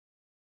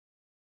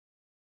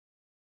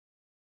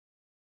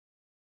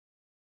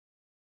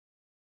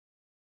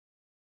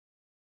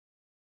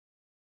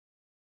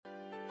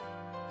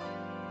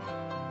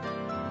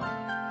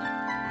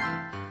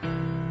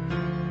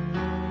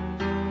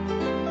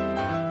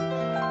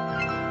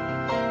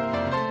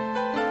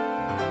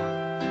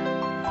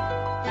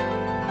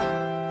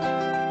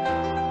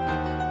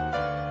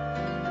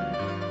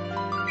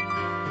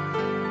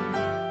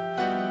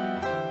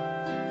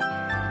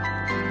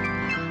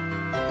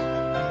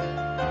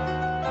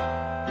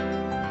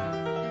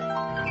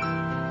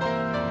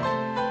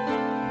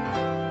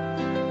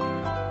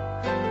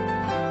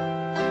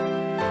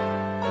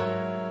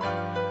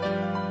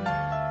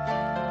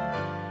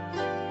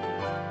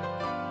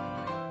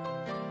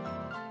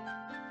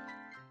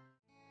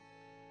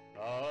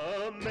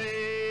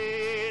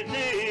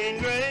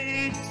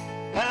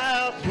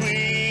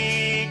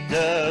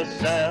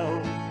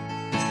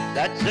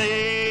that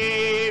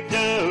saved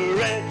a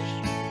wretch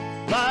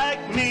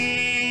like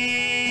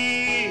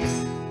me.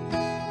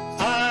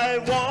 I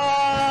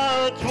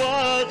once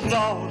was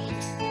lost,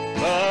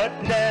 but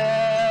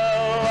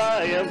now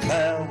I am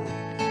found.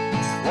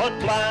 Was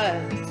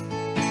blind,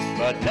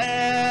 but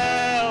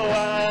now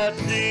I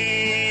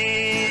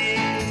see.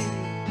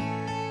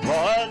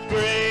 Was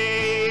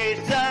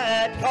grace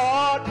that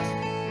taught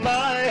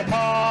my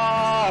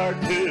heart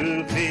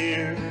to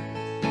fear,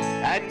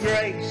 and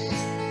grace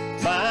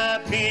my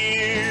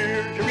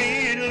fears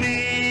relieved.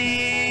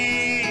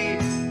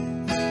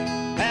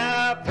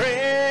 How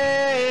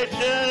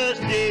precious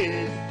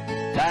did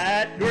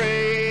that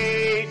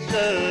grace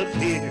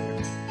appear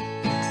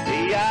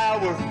the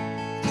hour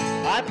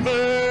I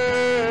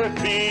first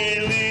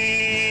believed.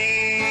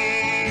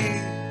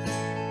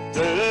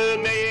 The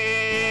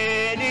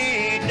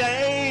many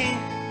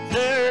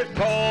dangers,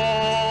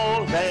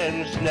 calls,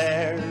 and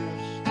snares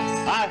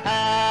I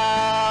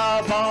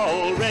have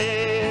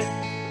already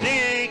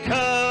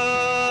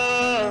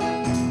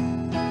come,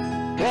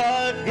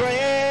 was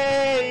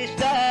grace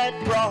that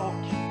brought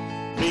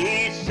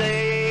me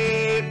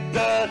safe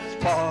thus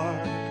far,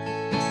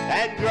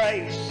 and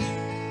grace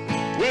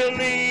will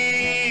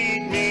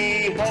lead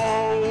me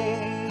home.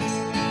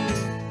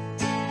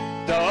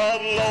 The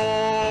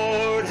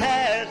Lord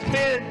has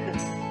been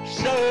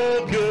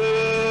so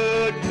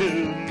good to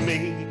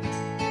me.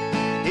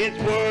 His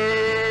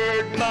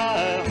word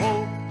my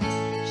hope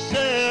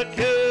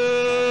secure.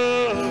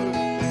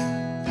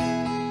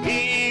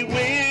 He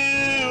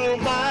will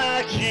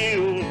my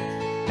shield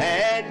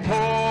and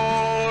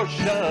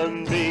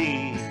portion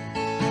be,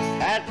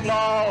 as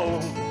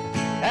long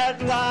as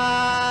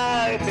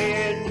life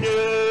endures.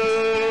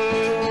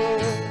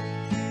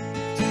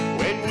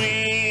 When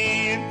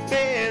we've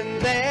been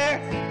there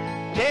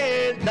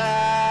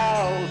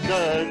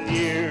 10,000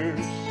 years,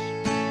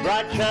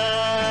 bright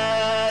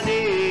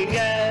shining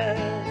as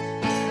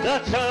the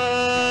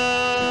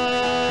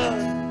sun,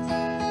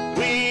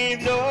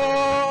 we've no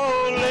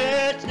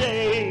less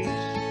days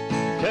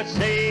to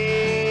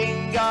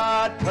sing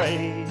God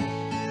praise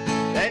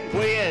than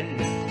when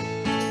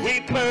we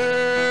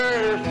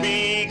first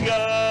begun.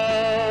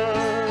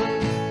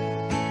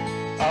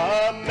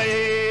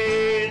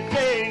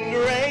 Amazing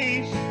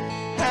grace,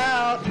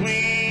 how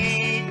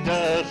sweet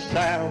the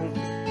sound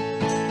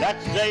that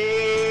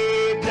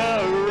saved a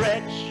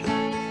wretch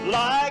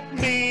like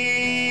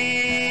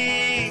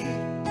me.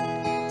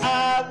 I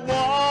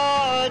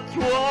once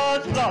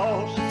was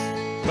lost,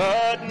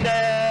 but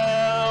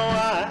now I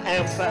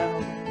am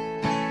found.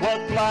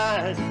 Was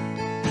blind,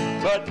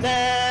 but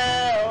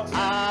now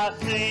I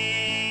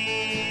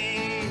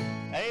see.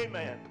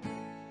 Amen.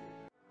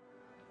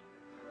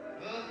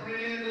 A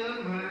friend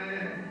of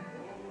mine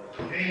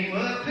came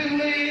up to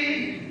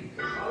me,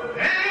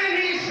 and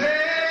he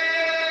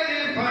said,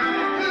 if I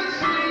could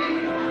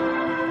see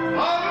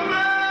all the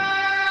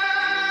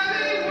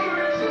mighty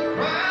works of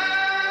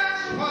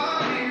Christ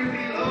while here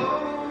below,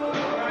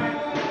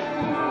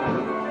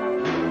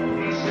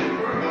 he said,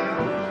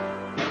 perhaps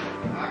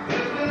I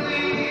could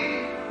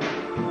believe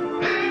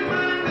and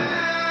find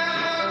out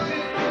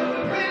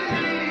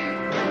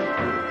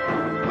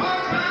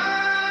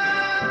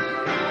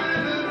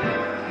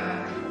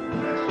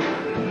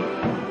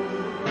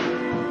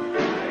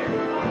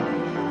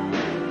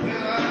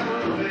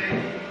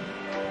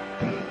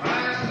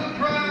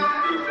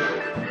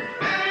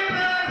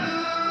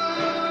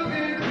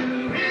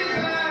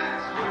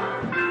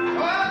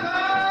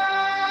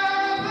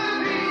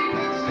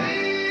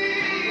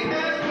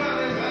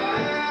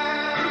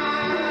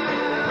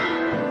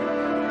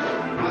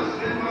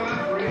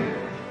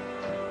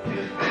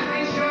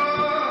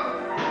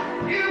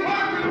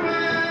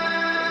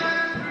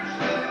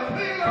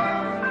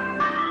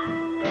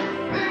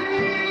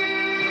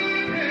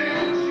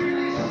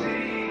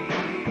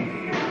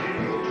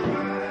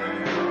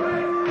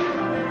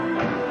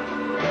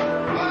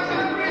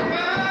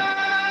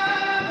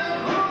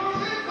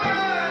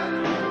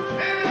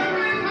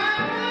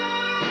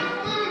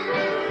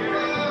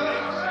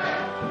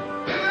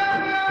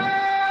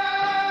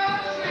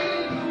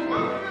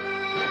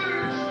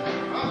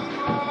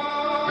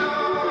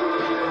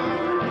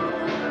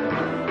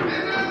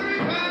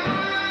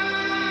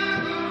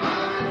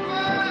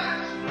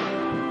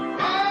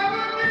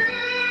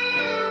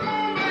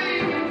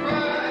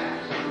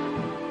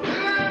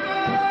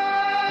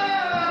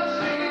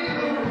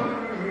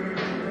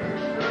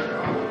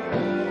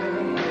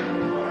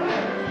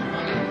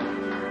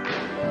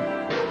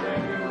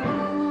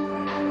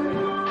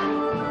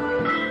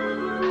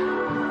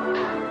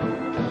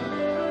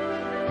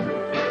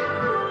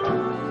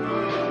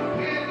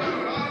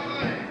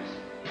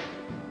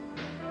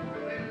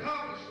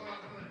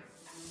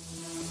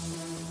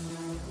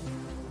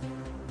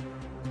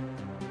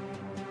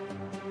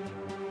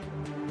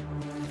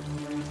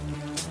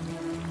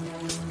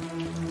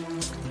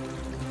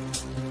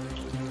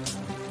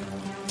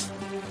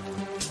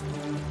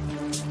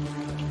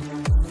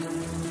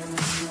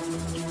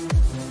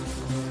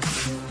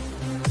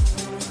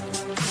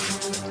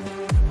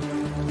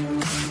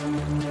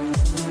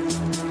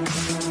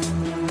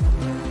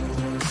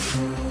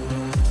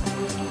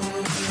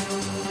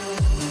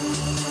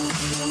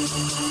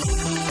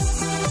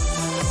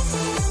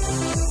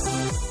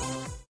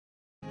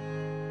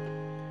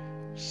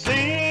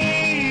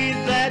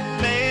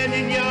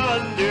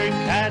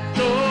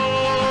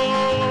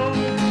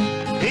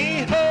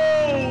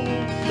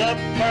the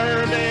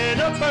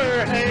fervent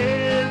upper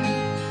hand.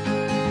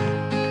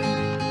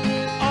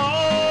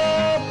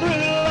 All through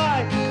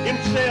life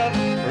himself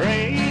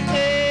praises.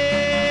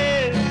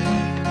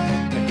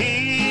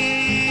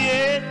 He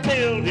is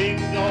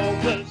building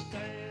on the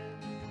sand.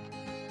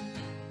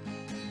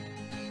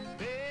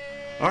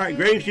 All right,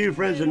 greetings to you,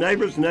 friends and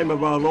neighbors. In the name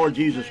of our Lord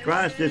Jesus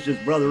Christ, this is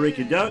Brother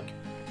Ricky Duck,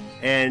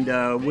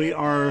 and we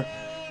are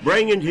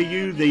bringing to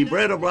you the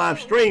Bread of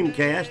Life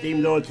STREAMCAST,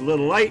 even though it's a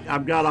little late.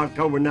 I've got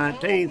October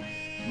 19th,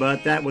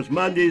 but that was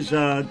Monday's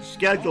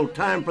scheduled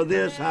time for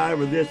this.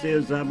 However, this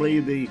is, I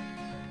believe, the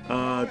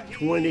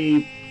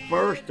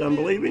 21st, I'm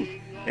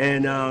believing.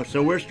 And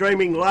so we're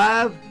streaming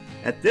live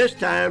at this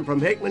time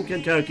from Hickman,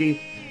 Kentucky,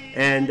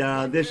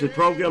 and this is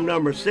program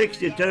number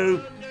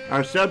 62,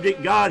 our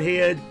subject,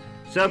 Godhead,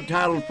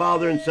 subtitled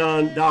Father and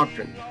Son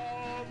Doctrine.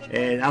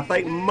 And I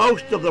think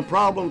most of the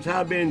problems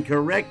have been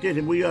corrected,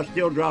 and we are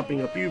still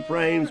dropping a few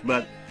frames,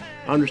 but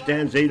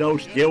understand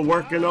Zito's still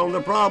working on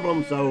the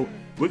problem, so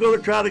we're going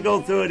to try to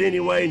go through it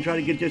anyway and try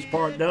to get this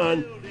part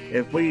done.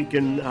 If we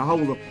can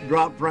hold the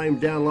drop frames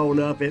down low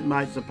enough, it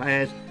might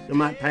pass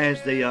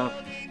the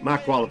my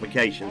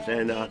qualifications.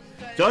 And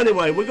so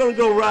anyway, we're going to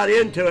go right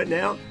into it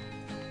now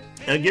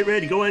and get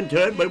ready to go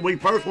into it. But we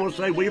first want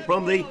to say we're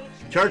from the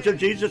Church of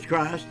Jesus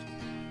Christ.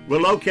 We're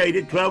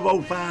located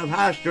 1205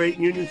 High Street,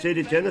 Union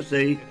City,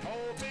 Tennessee,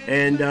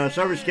 and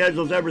service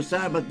schedules every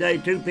Sabbath day,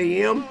 2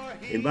 p.m.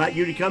 Invite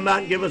you to come out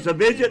and give us a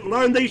visit and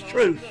learn these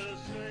truths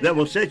that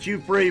will set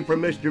you free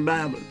from Mr.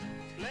 Babylon.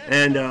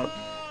 And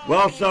we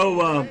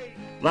also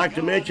like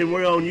to mention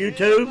we're on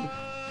YouTube,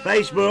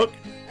 Facebook,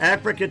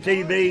 Africa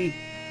TV,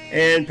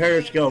 and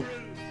Periscope.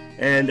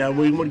 And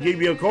we want to give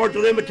you a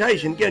cordial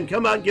invitation. Again,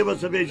 come out and give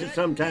us a visit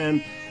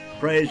sometime.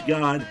 Praise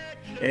God.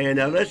 And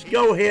let's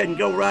go ahead and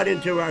go right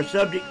into our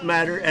subject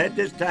matter at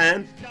this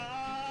time.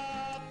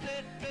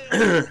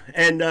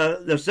 And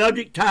the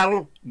subject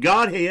title,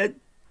 Godhead,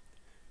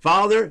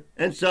 Father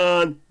and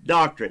Son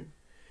Doctrine.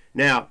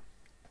 Now,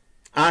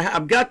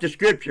 I've got the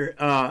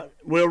scripture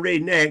we'll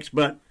read next,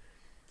 but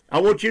I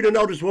want you to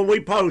notice when we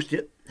post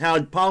it, how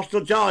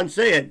Apostle John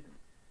said,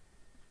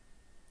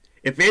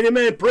 if any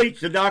man preach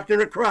the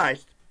doctrine of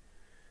Christ,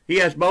 he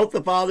has both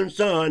the Father and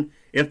Son.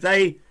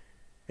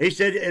 He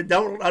said,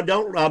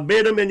 don't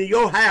bid them into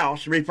your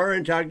house,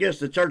 referring to, I guess,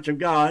 the Church of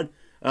God,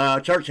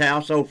 church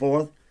house, so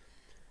forth.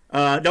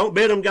 Don't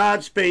bid them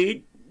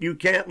Godspeed. You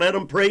can't let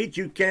them preach.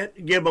 You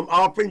can't give them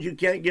offerings. You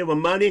can't give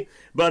them money.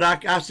 But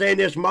I say in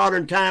this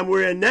modern time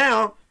we're in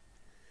now,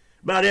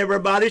 about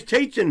everybody's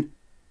teaching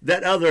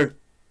that other,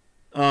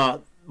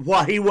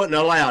 what he wouldn't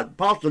allow.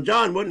 Apostle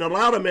John wouldn't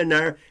allow them in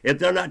there if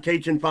they're not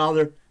teaching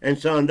Father and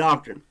Son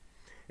doctrine.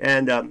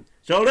 And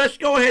so let's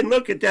go ahead and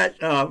look at that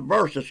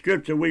verse of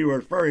Scripture we were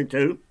referring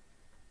to.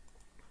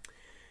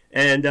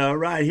 And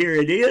right here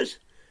it is.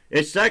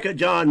 It's 2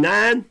 John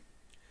 9.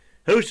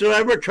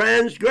 Whosoever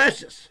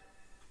transgresseth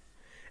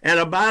and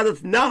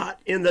abideth not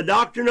in the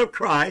doctrine of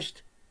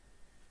Christ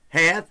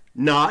hath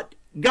not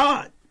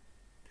God.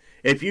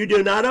 If you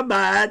do not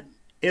abide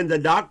in the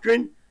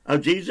doctrine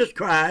of Jesus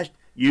Christ,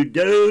 you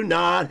do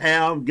not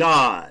have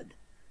God.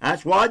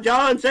 That's what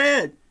John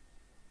said.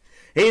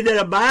 He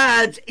that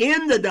abides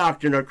in the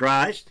doctrine of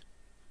Christ,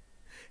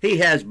 he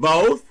has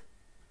both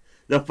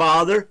the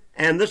Father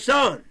and the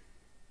Son.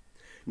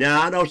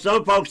 Now, I know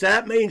some folks,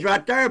 that means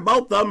right there,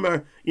 both of them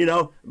are,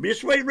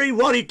 just read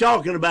what he's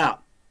talking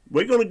about.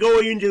 We're going to go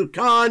into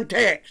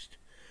context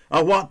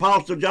of what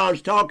Apostle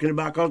John's talking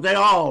about, because they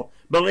all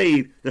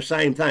believe the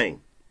same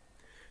thing.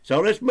 So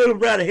let's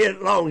move right ahead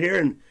along here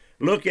and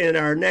look at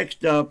our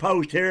next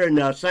post here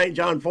in St.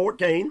 John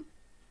 14.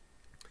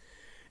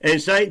 In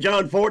St.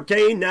 John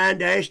 14,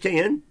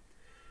 9-10,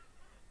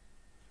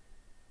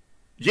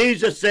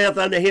 Jesus saith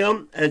unto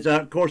him, as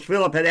of course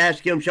Philip had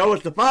asked him, show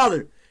us the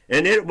Father,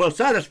 and it will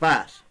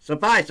suffice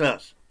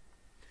us.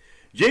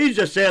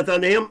 Jesus saith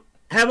unto him,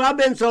 have I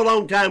been so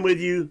long time with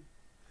you,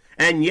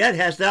 and yet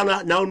hast thou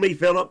not known me,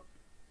 Philip?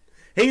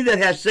 He that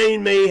hath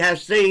seen me hath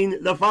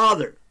seen the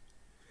Father.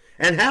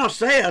 And how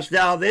sayest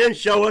thou then,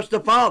 show us the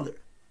Father?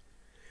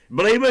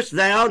 Believest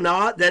thou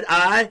not that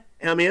I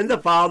am in the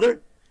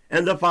Father,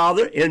 and the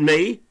Father in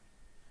me?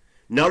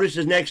 Notice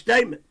his next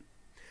statement.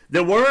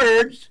 The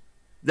words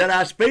that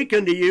I speak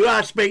unto you,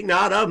 I speak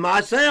not of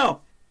myself,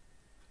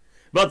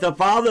 but the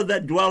Father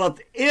that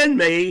dwelleth in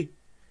me,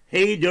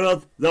 he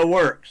doeth the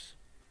works.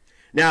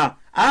 Now,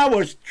 I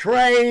was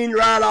trained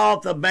right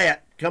off the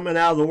bat, coming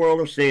out of the world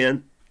of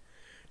sin,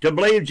 to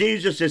believe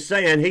Jesus is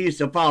saying he's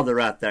the Father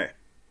right there.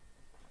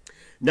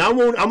 Now, I'm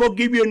going to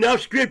give you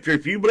enough scripture.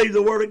 If you believe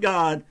the Word of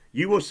God,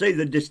 you will see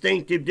the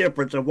distinctive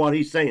difference of what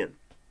he's saying.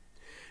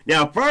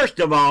 Now, first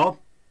of all,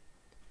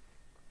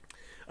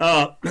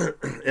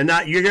 and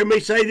you hear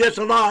me say this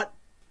a lot,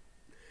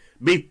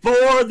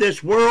 before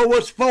this world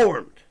was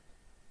formed,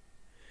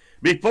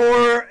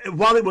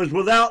 while it was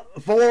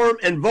without form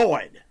and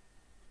void,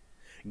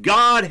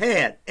 God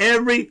had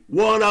every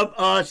one of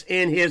us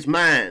in his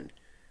mind.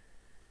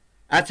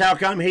 That's how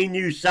come he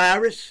knew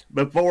Cyrus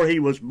before he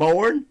was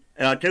born.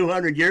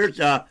 200 years,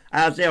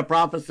 Isaiah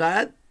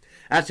prophesied.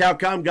 That's how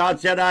come God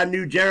said, I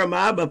knew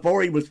Jeremiah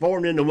before he was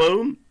formed in the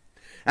womb.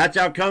 That's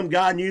how come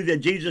God knew that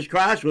Jesus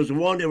Christ was the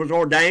one that was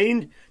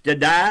ordained to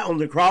die on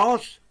the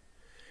cross.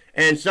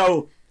 And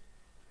so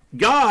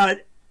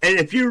God, and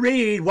if you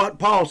read what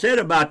Paul said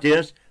about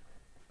this,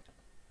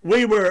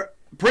 we were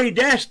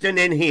predestined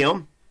in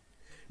him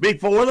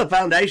before the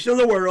foundation of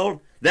the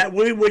world that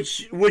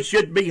we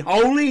should be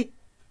holy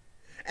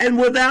and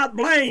without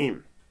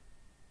blame.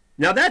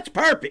 Now that's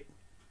perfect.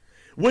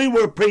 We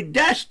were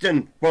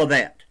predestined for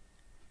that.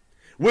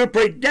 We're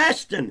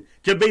predestined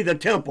to be the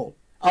temple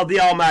of the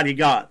Almighty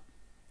God.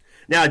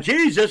 Now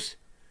Jesus,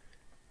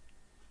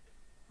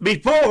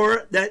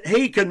 before that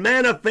he could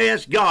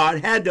manifest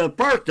God, had to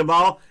first of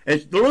all,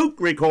 as Luke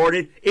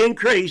recorded,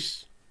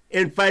 increase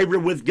in favor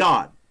with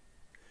God.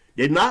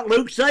 Did not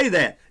Luke say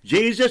that?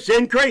 Jesus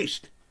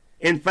increased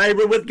in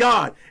favor with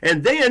God.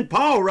 And then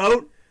Paul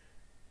wrote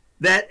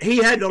that he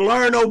had to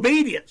learn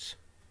obedience.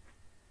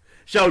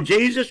 So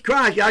Jesus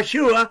Christ,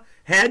 Yeshua,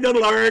 had to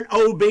learn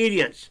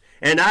obedience.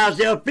 In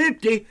Isaiah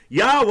 50,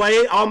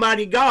 Yahweh,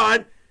 Almighty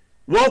God,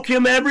 woke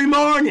him every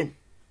morning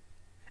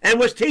and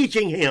was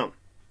teaching him.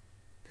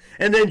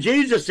 And then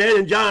Jesus said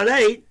in John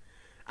 8,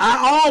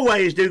 I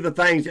always do the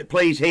things that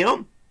please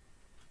him.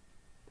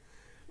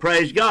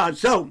 Praise God.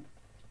 So,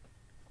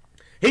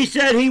 he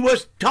said he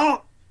was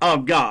taught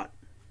of God,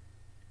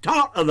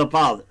 taught of the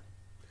Father.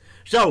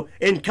 So,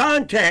 in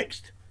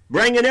context,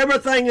 bringing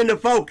everything into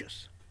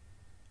focus,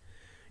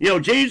 you know,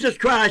 Jesus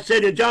Christ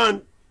said in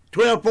John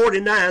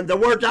 12:49, the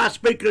words I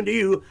speak unto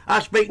you, I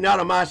speak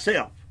not of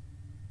myself.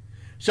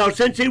 So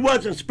since he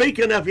wasn't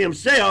speaking of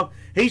himself,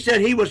 he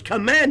said he was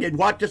commanded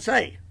what to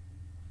say.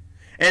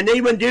 And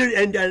even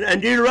in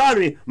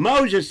Deuteronomy,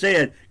 Moses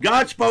said,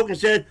 God spoke and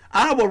said,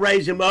 I will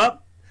raise him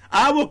up.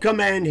 I will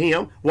command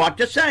him what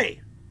to say.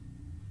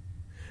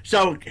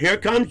 So here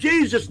comes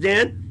Jesus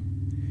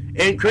then,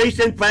 increase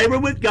in favor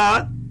with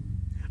God,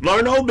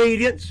 learn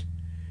obedience,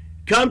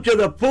 come to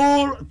the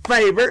full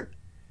favor,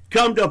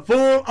 come to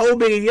full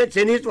obedience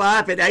in his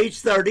life at age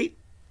 30,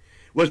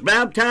 was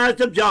baptized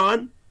of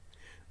John,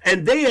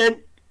 and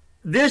then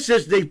this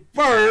is the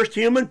first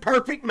human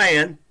perfect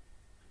man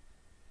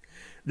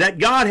that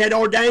God had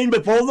ordained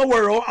before the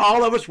world.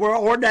 All of us were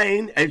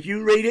ordained. As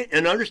you read it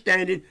and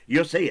understand it,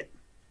 you'll see it.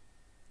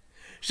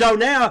 So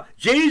now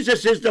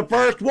Jesus is the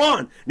first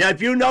one. Now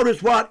if you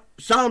notice what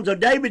Psalms of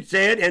David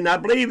said, and I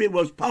believe it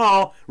was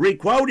Paul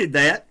requoted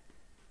that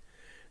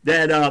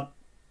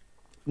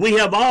we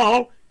have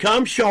all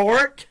come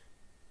short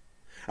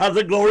of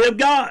the glory of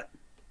God.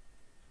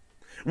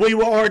 We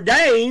were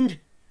ordained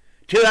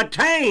to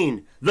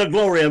attain the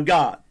glory of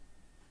God.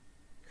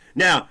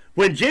 Now,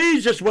 when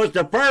Jesus was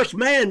the first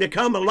man to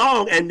come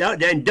along and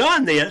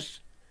done this,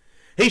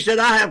 he said,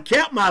 I have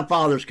kept my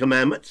Father's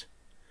commandments.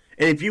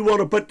 And if you want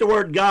to put the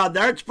word God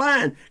there, it's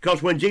fine.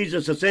 Because when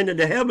Jesus ascended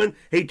to heaven,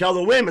 he told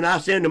the women, I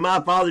ascend to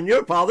my Father and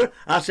your Father.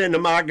 I ascend to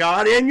my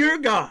God and your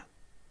God.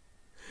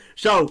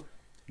 So,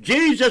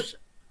 Jesus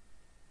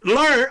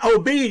learned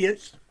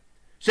obedience,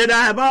 said,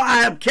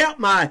 I have kept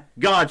my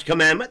God's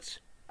commandments.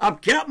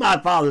 I've kept my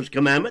Father's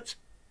commandments.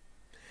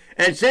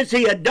 And since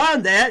he had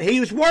done that, he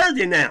was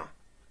worthy now.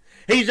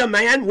 He's a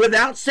man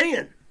without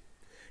sin.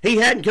 He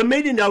hadn't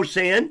committed no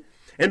sin.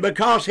 And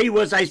because he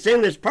was a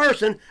sinless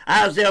person,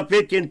 Isaiah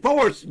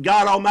 50:4,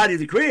 God Almighty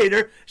the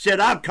Creator said,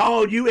 I've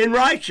called you in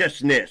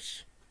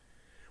righteousness.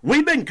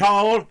 We've been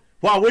called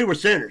while we were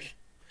sinners.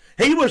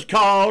 He was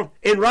called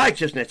in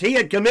righteousness. He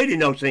had committed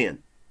no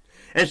sin.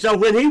 And so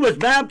when he was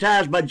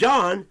baptized by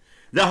John,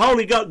 the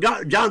Holy Ghost,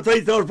 John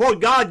 3:34,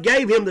 God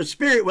gave him the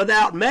Spirit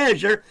without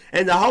measure,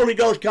 and the Holy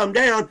Ghost come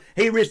down.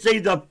 He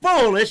received the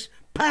fullest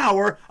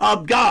power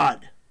of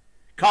God,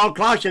 called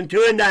Colossians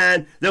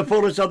 2:9, the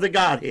fullness of the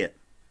Godhead.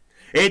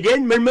 It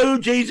didn't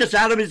remove Jesus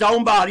out of his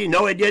own body.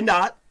 No, it did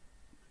not.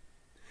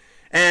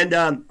 And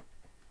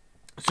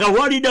so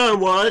what he done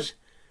was,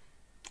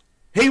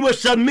 he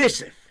was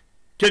submissive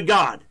to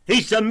God.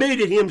 He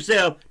submitted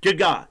himself to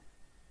God.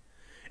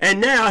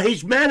 And now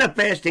he's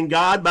manifesting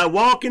God by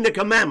walking the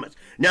commandments.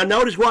 Now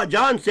notice what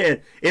John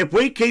said. If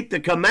we keep the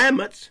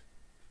commandments,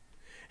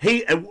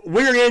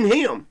 we're in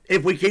him.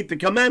 If we keep the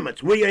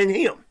commandments, we're in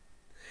him.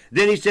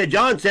 Then he said,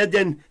 John said,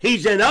 then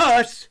he's in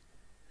us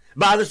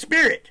by the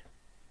Spirit.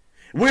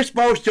 We're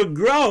supposed to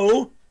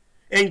grow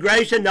in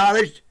grace and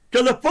knowledge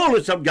to the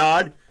fullness of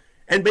God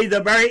and be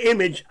the very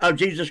image of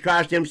Jesus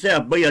Christ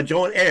himself, be a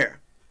joint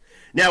heir.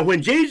 Now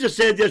when Jesus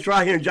said this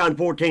right here in John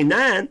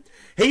 14:9,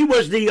 he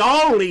was the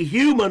only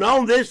human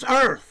on this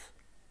earth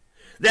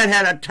that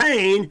had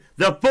attained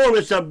the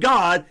fullness of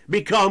God,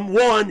 become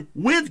one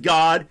with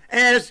God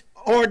as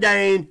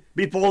ordained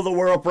before the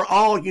world for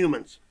all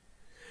humans.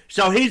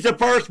 So he's the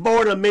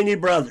firstborn of many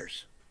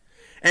brothers.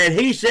 And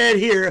he said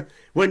here,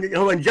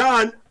 when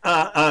John,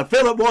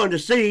 Philip wanted to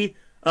see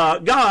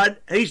God,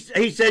 he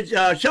said,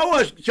 show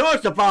us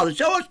the Father,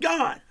 show us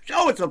God,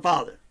 show us the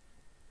Father.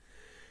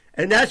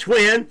 And that's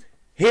when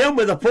him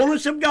with the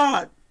fullness of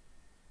God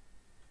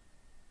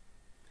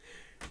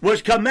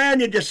was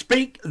commanded to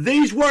speak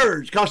these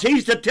words, because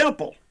he's the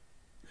temple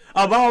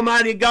of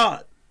Almighty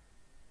God.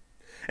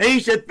 And he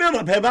said,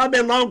 Philip, have I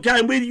been a long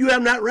time with you? You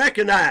have not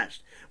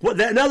recognized.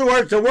 In other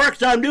words, the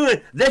works I'm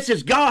doing, this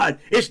is God.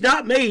 It's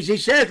not me. As he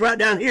says right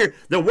down here,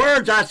 the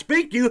words I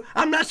speak to you,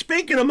 I'm not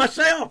speaking of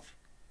myself.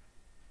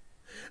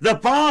 The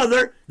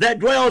Father that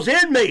dwells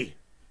in me,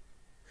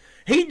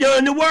 He's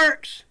doing the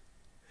works.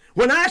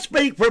 When I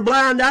speak for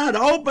blind eye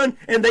to open,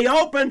 and they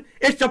open,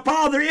 it's the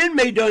Father in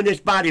me doing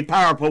this mighty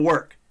powerful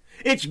work.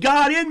 It's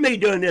God in me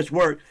doing this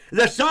work.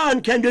 The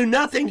Son can do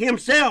nothing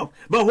himself,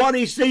 but what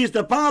he sees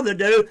the Father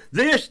do,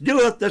 this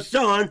doeth the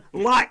Son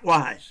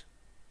likewise.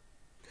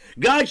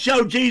 God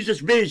showed Jesus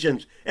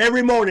visions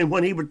every morning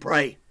when he would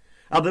pray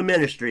of the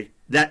ministry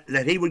that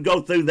he would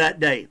go through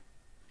that day.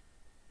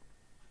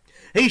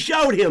 He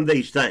showed him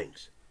these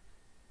things.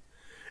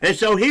 And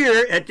so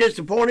here, at this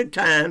appointed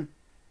time,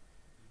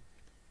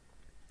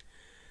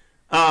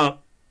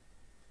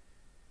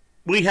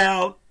 we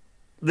have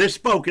this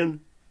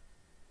spoken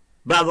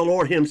by the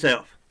Lord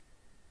himself.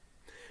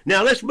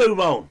 Now, let's move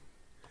on.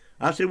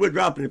 I said we're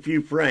dropping a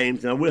few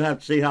frames. Now, we'll have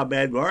to see how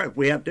bad we are. If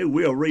we have to,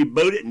 we'll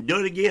reboot it and do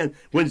it again.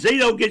 When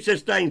Zito gets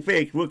this thing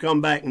fixed, we'll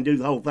come back and do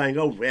the whole thing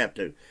over if we have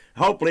to.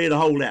 Hopefully, it'll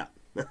hold out.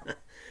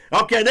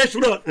 Okay, let's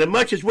look. As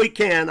much as we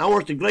can, I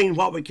want us to glean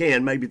what we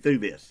can maybe through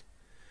this.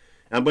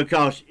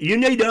 Because you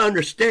need to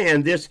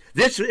understand this.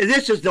 This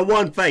is the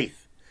one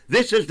faith.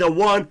 This is the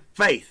one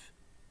faith.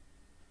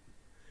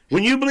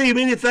 When you believe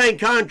anything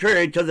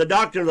contrary to the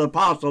doctrine of the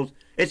apostles,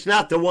 it's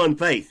not the one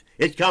faith.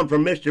 It's come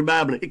from Mr.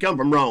 Babylon. It come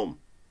from Rome.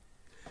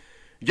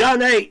 John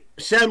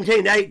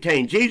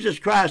 8:17-18, Jesus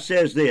Christ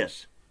says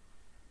this,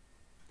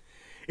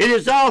 "It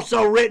is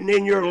also written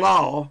in your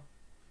law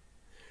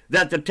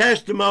that the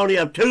testimony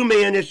of two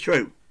men is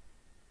true."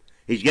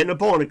 He's getting a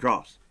point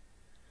across.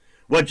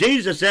 Well,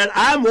 Jesus said,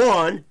 I'm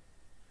one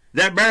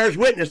that bears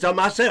witness of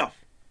myself.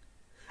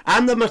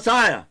 I'm the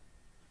Messiah.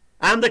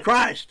 I'm the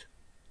Christ.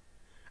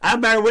 I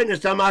bear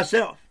witness of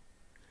myself.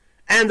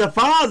 And the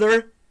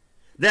Father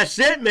that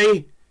sent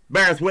me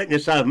beareth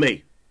witness of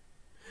me.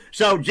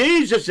 So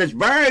Jesus is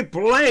very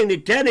plainly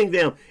telling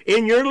them,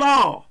 in your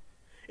law,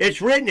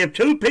 it's written, if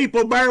two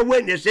people bear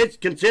witness, it's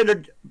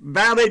considered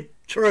valid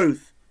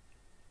truth.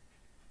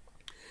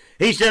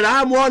 He said,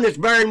 I'm one that's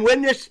bearing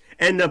witness,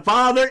 and the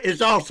Father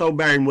is also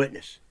bearing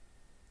witness.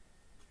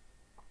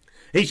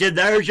 He said,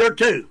 there's your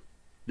two.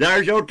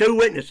 There's your two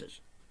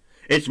witnesses.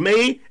 It's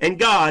me and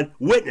God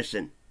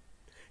witnessing.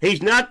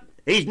 He's not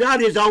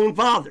his own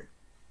Father.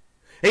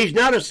 He's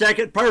not a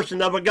second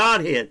person of a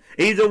Godhead.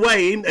 Either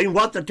way, and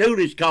what the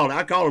Toolies call it,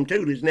 I call them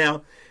Toolies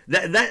now,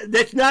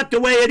 that's not the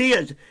way it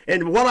is.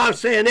 And what I'm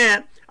saying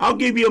that, I'll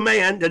give you a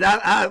man that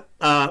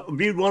I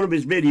viewed one of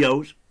his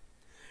videos,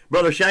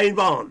 Brother Shane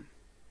Vaughn.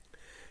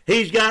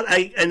 He's got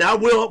and I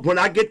will, when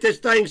I get this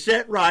thing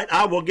set right,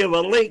 I will give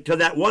a link to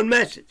that one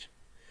message.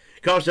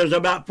 Because there's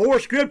about 4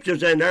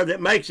 scriptures in there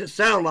that makes it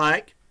sound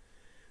like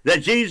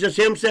that Jesus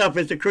himself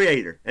is the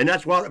creator. And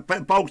that's what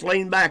folks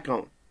lean back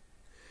on.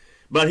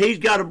 But he's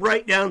got a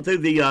breakdown through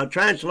the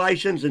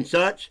translations and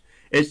such.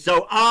 It's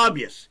so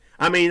obvious.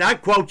 I mean, I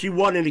quote you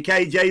one in the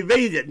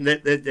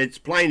KJV that's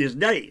plain as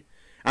day.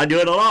 I do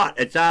it a lot.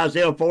 It's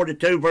Isaiah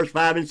 42, verse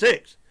 5 and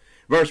 6.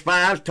 Verse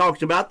 5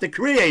 talks about the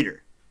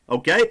creator.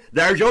 Okay?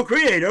 There's your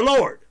creator,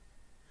 Lord.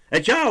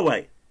 That's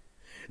Yahweh.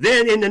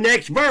 Then in the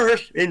next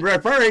verse, in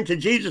referring to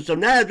Jesus of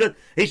Nazareth,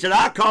 he said,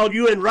 I called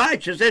you in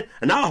righteousness,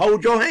 and I'll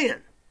hold your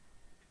hand.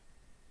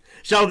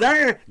 So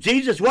there,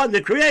 Jesus wasn't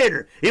the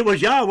creator. It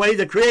was Yahweh,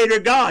 the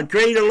creator God,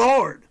 creator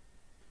Lord.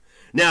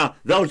 Now,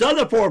 those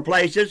other 4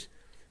 places,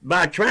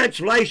 by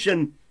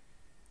translation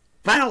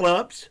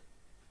foul-ups,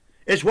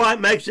 is why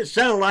it makes it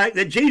sound like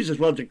that Jesus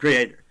was the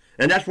creator.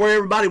 And that's where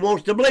everybody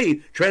wants to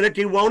believe.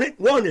 Trinity want it,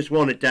 oneness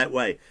want it that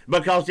way,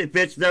 because it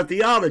fits their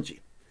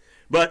theology.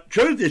 But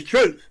truth is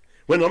truth.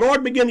 When the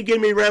Lord began to give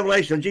me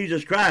revelation of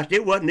Jesus Christ,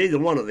 it wasn't either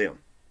one of them.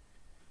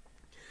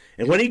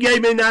 And when he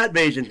gave me night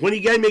visions, when he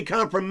gave me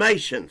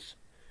confirmations,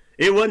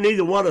 it wasn't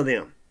either one of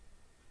them.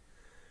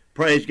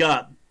 Praise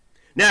God.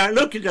 Now,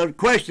 look at the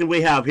question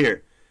we have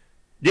here.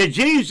 Did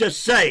Jesus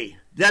say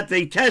that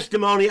the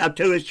testimony of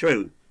two is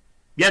true?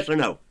 Yes or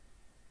no?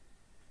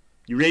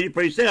 You read it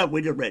for yourself.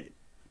 We just read it.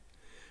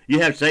 You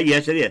have to say,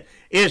 yes, it is.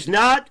 Is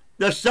not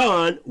the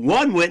Son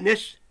one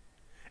witness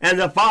and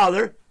the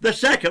Father the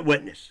second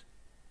witness?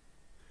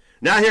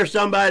 Now, here's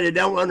somebody that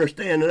don't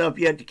understand enough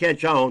yet to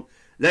catch on.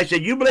 They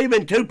said, you believe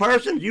in 2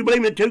 persons? You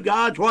believe in 2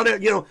 gods?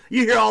 Whatever, you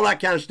hear all that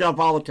kind of stuff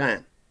all the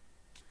time.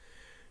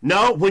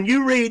 No, when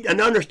you read and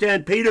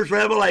understand Peter's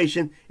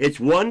revelation, it's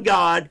one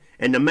God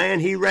and the man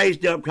he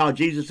raised up called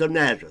Jesus of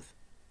Nazareth.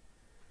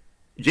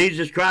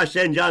 Jesus Christ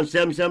said in John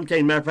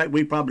 7:17, matter of fact,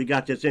 we probably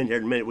got this in here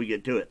in a minute we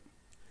get to it.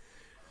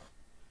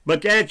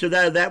 But the answer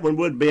to that one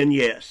would have been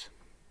yes.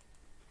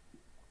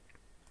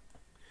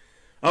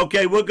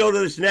 Okay, we'll go to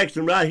this next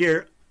one right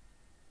here.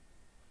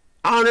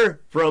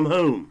 Honor from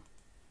whom?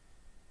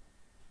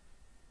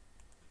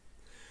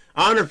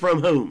 Honor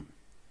from whom?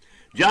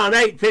 John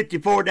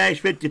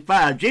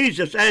 8:54-55.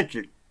 Jesus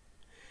answered,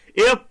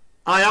 if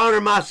I honor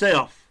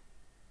myself,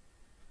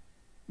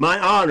 my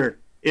honor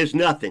is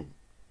nothing.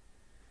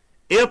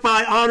 If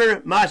I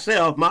honor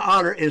myself, my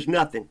honor is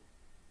nothing.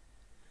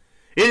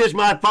 It is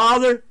my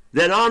Father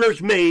that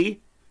honors me,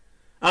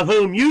 of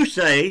whom you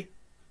say,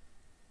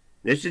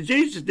 this is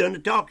Jesus doing the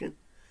talking,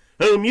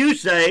 whom you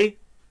say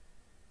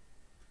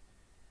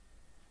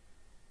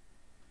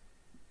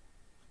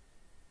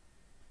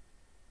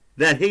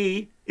that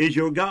he is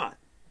your God.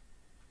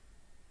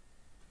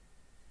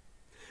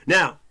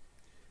 Now,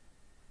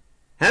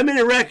 how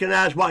many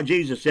recognize what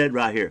Jesus said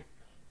right here?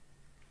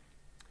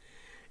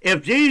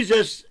 If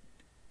Jesus,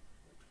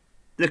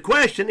 the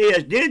question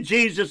is, did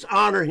Jesus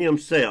honor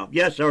himself?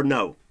 Yes or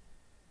no?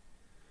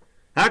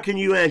 How can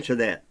you answer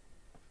that?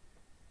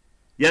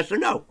 Yes or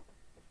no?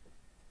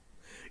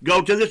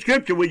 Go to the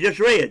scripture we just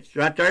read. It's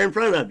right there in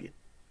front of you.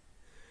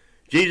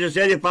 Jesus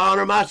said, if I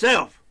honor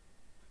myself,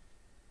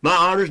 my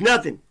honor is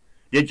nothing.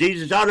 Did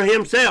Jesus honor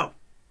himself?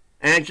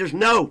 Answer's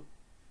no.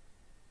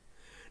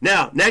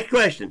 Now, next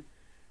question.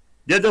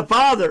 Did the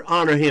Father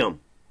honor him?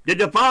 Did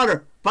the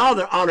Father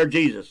honor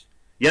Jesus?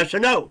 Yes or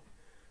no?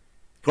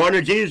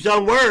 According to Jesus'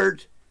 own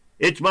words,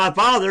 it's my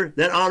Father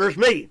that honors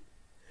me,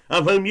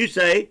 of whom you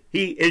say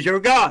he is your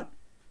God.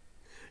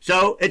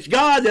 So it's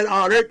God that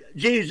honored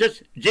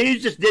Jesus.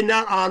 Jesus did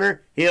not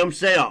honor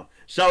himself.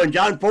 So in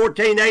John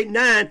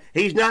 14:8-9,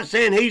 he's not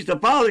saying he's the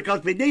Father, because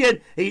if he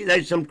did,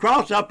 there's some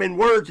cross-up in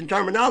words and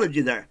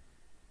terminology there.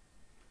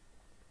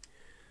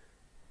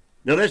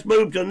 Now let's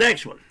move to the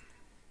next one.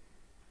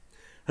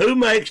 Who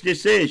makes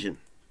decision?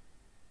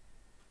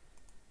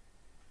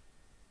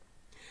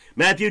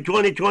 Matthew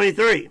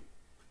 20:23.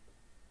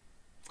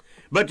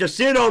 But to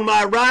sit on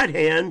my right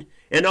hand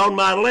and on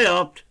my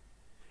left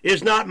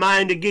is not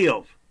mine to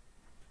give,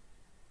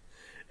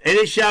 and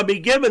it shall be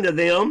given to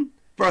them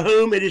for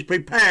whom it is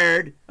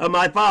prepared of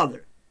my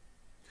Father.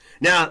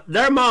 Now,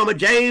 their mama,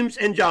 James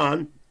and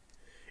John,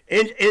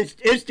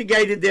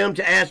 instigated them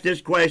to ask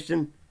this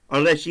question, or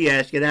unless she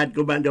asked it. I had to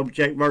go back and double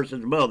check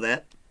verses above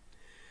that.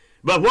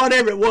 But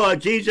whatever it was,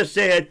 Jesus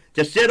said,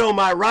 to sit on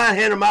my right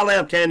hand or my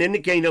left hand in the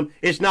kingdom,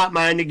 it's not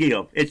mine to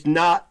give. It's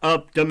not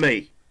up to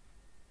me.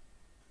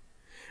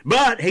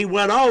 But he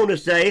went on to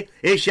say,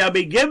 it shall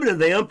be given to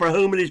them for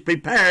whom it is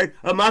prepared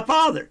of my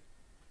Father.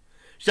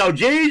 So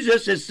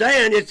Jesus is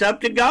saying it's up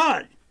to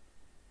God.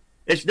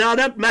 It's not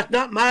up, that's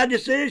not my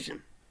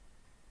decision.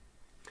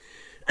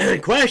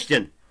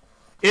 Question,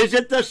 is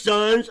it the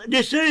Son's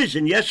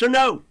decision? Yes or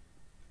no?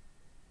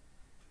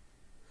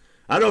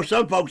 I know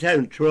some folks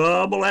having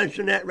trouble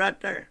answering that right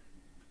there.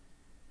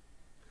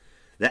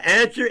 The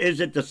answer is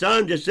it the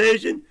Son's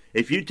decision.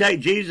 If you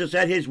take Jesus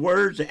at his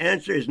words, the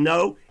answer is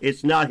no,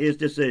 it's not his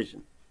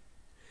decision.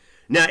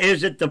 Now,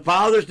 is it the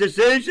Father's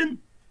decision?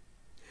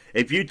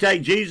 If you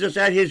take Jesus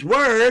at his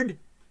word,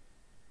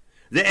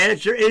 the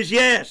answer is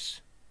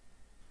yes.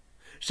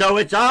 So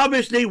it's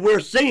obviously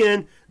we're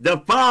seeing the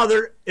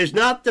Father is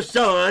not the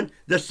Son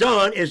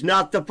is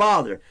not the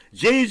Father.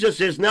 Jesus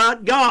is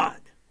not God.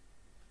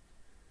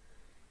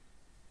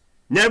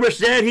 Never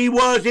said he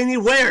was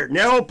anywhere.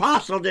 No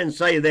apostle didn't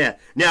say that.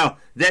 Now,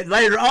 that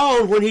later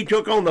on, when he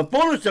took on the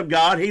fullness of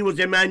God, he was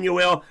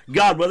Emmanuel,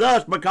 God with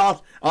us,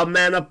 because of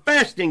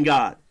manifesting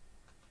God.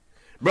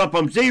 But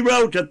from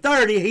 0 to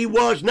 30, he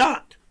was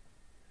not.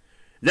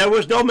 There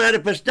was no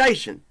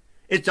manifestation.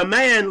 It's a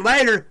man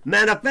later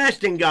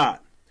manifesting God.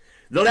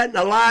 They're letting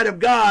the light of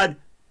God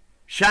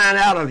shine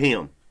out of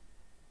him.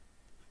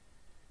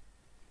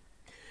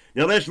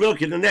 Now let's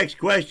look at the next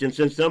question,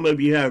 since some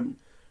of you have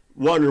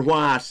wondered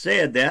why I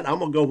said that. I'm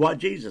going to go what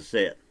Jesus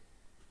said.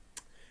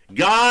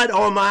 God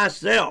or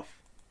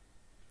myself?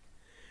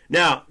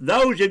 Now,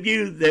 those of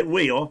you that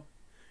will,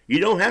 you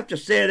don't have to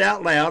say it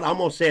out loud. I'm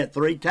going to say it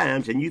 3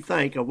 times, and you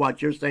think of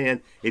what you're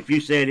saying if you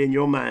say it in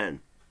your mind.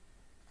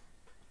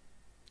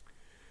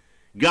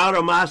 God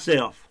or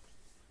myself?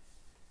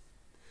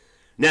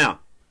 Now,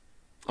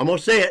 I'm going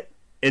to say it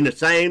in the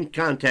same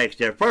context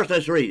there. First,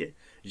 let's read it.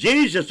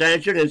 Jesus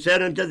answered and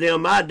said unto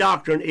them, my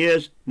doctrine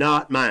is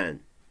not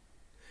mine,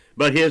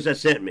 but his that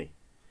sent me.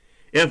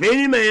 If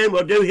any man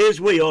will do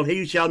his will,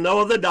 he shall know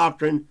of the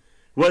doctrine,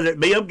 whether it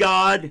be of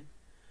God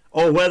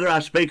or whether I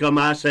speak of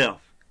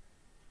myself.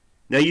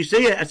 Now you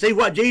see it. See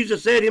what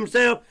Jesus said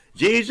himself?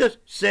 Jesus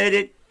said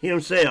it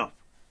himself.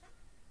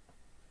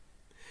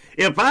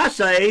 If I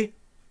say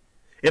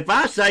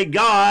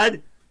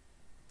God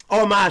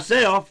or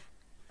myself,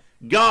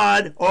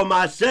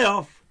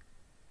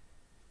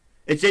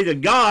 it's either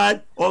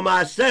God or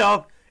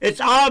myself.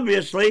 It's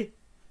obviously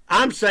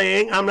I'm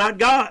saying I'm not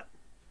God.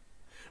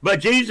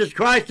 But Jesus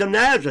Christ of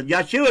Nazareth,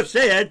 Yeshua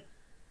said,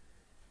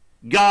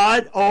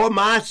 God or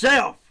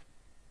myself.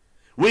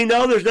 We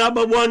know there's not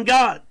but one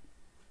God.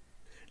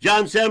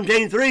 John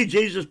 17:3,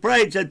 Jesus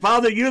prayed, said,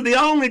 Father, you're the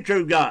only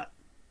true God.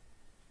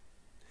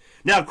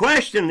 Now,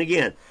 question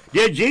again,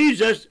 did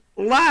Jesus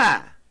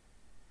lie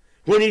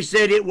when he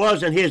said it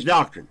wasn't his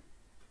doctrine,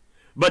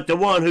 but the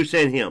one who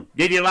sent him?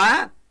 Did he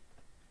lie?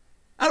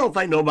 I don't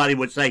think nobody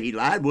would say he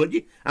lied, would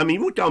you? I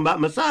mean, we're talking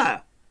about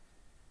Messiah.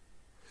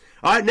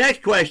 All right,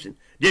 next question.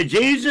 Did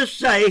Jesus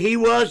say he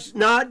was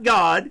not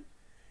God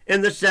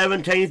in the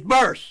 17th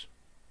verse?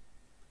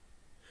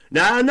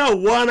 Now, I know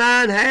 1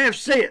 eye and half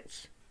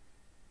cents.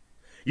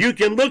 You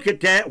can look at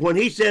that when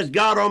he says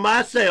God or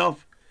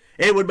myself.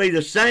 It would be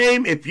the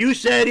same if you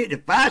said it,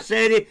 if I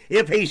said it,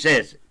 if he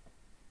says it.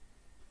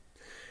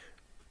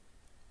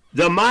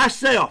 The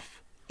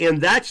myself in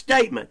that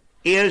statement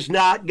is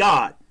not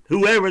God,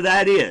 whoever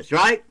that is,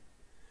 right?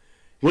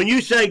 When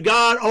you say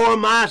God or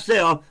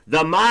myself,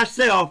 the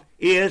myself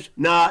is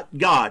not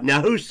God.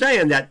 Now, who's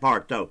saying that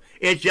part, though?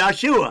 It's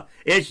Yeshua.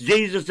 It's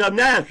Jesus of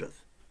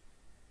Nazareth.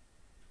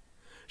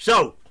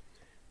 So,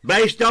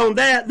 based on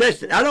that,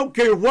 listen, I don't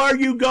care where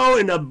you go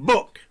in the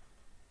book,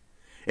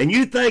 and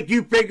you think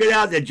you figured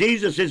out that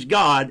Jesus is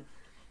God,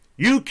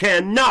 you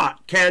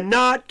cannot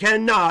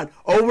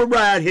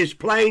override his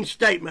plain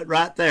statement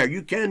right there.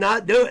 You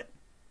cannot do it.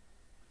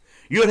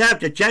 You'd have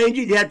to change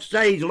it. You have to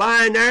say he's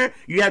lying there.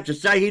 You have to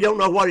say he don't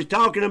know what he's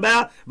talking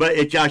about. But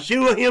it's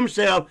Yeshua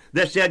himself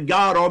that said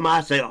God or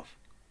myself.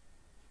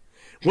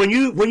 When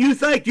you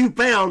think you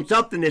found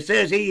something that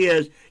says he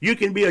is, you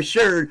can be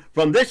assured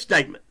from this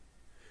statement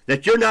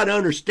that you're not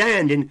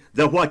understanding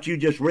what you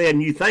just read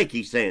and you think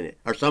he's saying it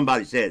or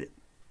somebody said it.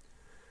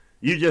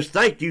 You just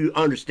think you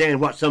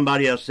understand what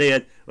somebody else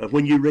said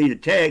when you read a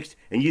text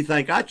and you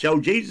think, I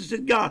showed Jesus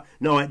is God.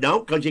 No, it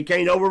don't, because you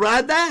can't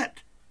override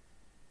that.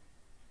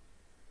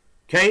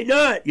 Can't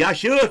do it.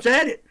 Yeshua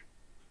said it.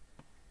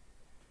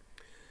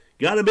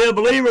 Got to be a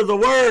believer of the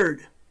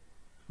Word,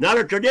 not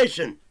a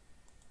tradition.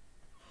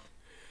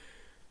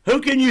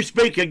 Who can you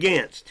speak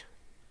against?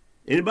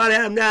 Anybody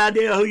have no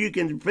idea who you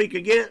can speak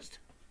against?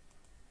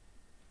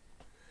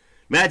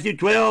 Matthew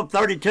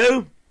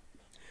 12:32.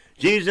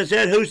 Jesus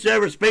said,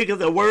 whosoever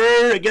speaketh a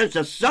word against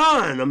the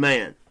Son of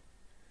Man,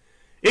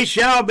 it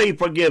shall be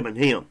forgiven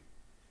him.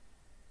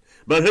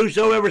 But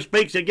whosoever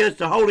speaks against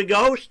the Holy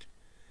Ghost,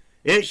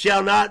 it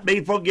shall not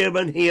be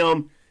forgiven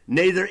him,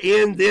 neither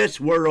in this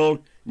world,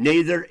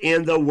 neither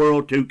in the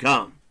world to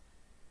come.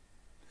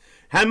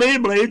 How many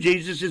believe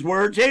Jesus'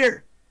 words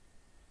here?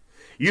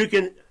 You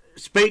can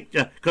speak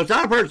to, because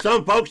I've heard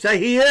some folks say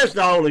he is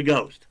the Holy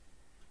Ghost.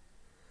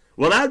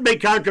 Well, that'd be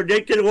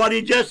contradicting to what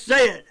he just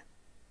said.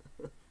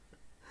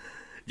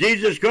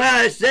 Jesus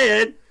Christ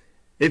said,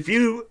 if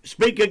you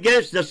speak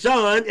against the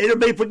Son, it'll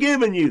be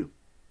forgiven you.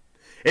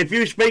 If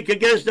you speak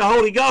against the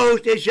Holy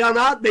Ghost, it shall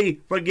not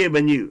be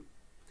forgiven you.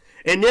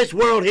 In this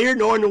world here,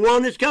 nor in the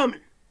one that's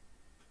coming.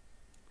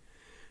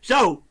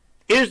 So,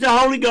 is the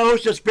Holy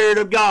Ghost the Spirit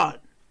of God?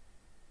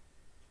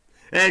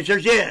 Answer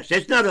is yes.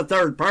 It's not a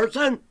third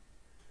person.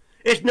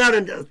 It's not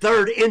a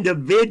third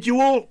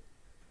individual.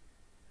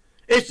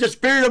 It's the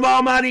Spirit of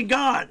Almighty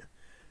God.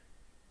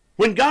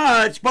 When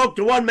God spoke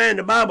to one man,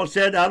 the Bible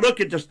said, I look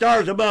at the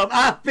stars above,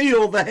 I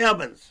feel the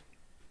heavens.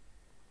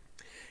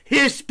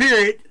 His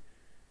Spirit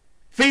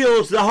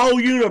fills the whole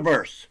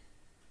universe.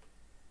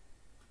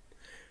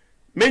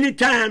 Many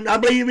times, I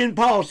believe in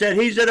Paul said,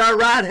 he's at our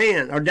right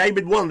hand, or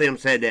David, one of them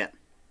said that.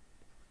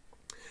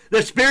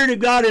 The Spirit of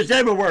God is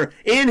everywhere.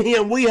 In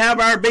him we have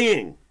our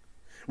being.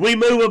 We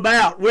move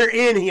about. We're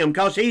in him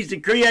because he's the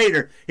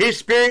creator. His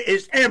Spirit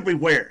is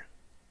everywhere.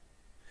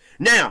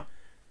 Now,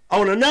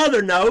 on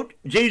another note,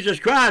 Jesus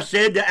Christ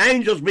said the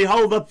angels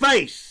behold the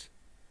face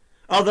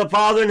of the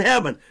Father in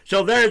heaven.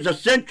 So there's a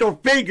central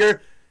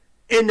figure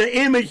in the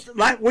image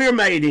like we're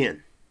made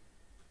in.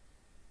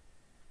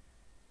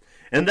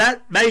 And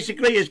that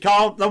basically is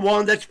called the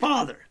one that's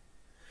Father.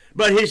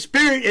 But his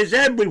Spirit is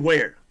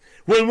everywhere.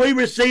 When we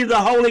receive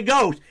the Holy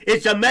Ghost,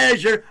 it's a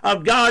measure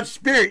of God's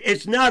Spirit.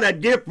 It's not a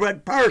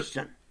different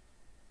person.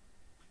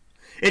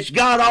 It's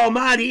God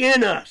Almighty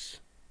in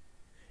us.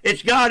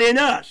 It's God in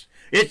us.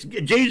 It's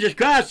Jesus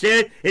Christ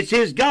said it's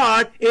his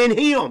God in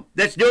him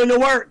that's doing the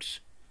works.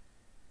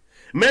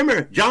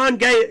 Remember, John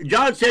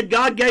said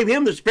God gave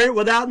him the Spirit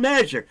without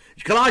measure.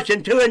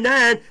 Colossians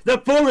 2:9, the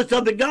fullness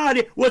of the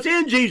Godhead was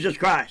in Jesus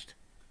Christ.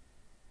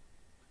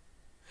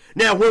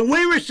 Now, when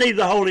we receive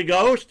the Holy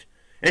Ghost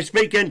and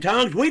speak in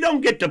tongues, we don't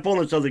get the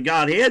fullness of the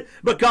Godhead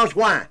because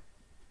why?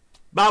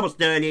 Bible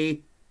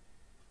study.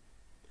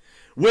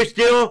 We're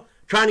still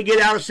trying to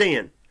get out of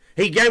sin.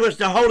 He gave us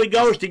the Holy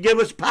Ghost to give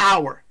us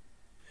power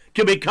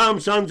to become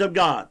sons of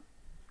God.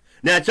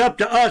 Now, it's up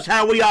to us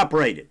how we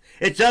operate it.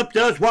 It's up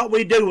to us what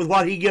we do with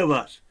what he give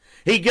us.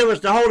 He give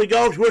us the Holy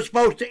Ghost. We're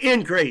supposed to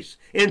increase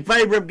in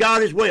favor of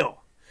God as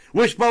well.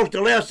 We're supposed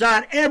to lay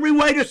aside every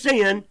way to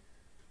sin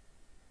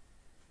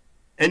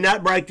and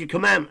not break the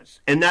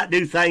commandments and not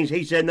do things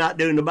he said not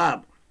do in the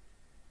Bible.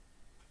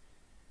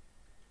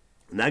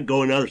 And not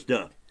go in other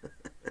stuff.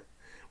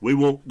 We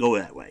won't go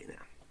that way now.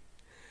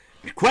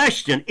 The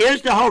question,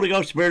 is the Holy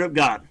Ghost Spirit of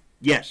God?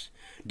 Yes.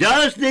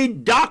 Does the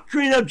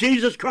doctrine of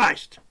Jesus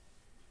Christ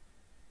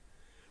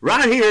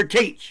right here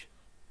teach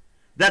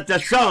that the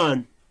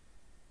Son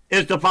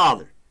is the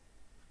Father?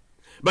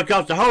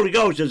 Because the Holy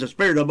Ghost is the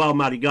Spirit of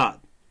Almighty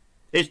God.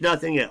 It's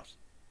nothing else.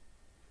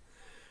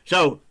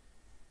 So,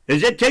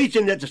 is it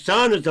teaching that the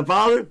Son is the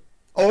Father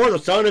or the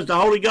Son is the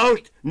Holy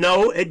Ghost?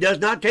 No, it does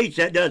not teach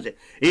that, does it?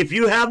 If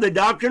you have the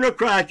doctrine of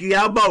Christ, you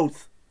have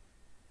both.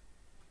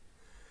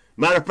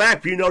 Matter of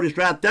fact, if you notice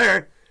right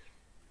there,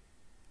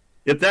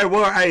 If there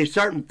were a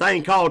certain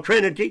thing called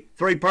Trinity,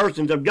 three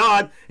persons of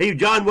God,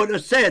 John wouldn't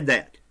have said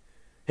that.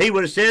 He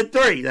would have said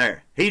three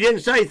there. He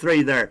didn't say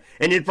three there.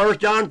 And in 1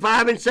 John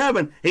 5 and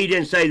 7, he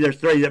didn't say there's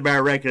three that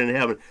bear record in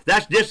heaven.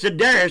 That's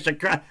Desiderius,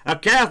 a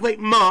Catholic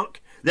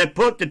monk that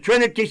put the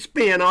Trinity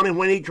spin on him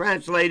when he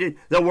translated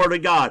the Word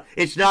of God.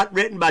 It's not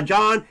written by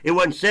John. It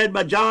wasn't said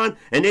by John.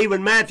 And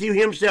even Matthew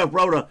himself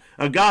wrote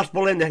a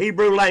gospel in the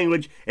Hebrew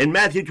language. In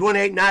Matthew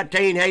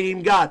 28:19, ain't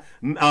even got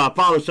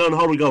Father, Son,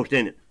 Holy Ghost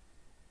in it.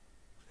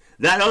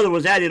 That other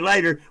was added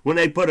later when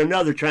they put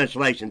another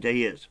translation to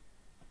his.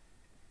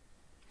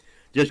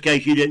 Just in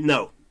case you didn't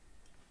know.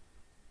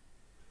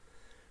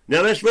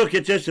 Now let's look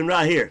at this one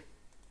right here.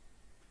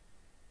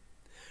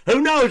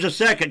 Who knows the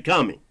second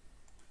coming?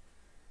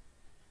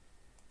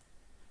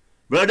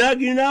 Brother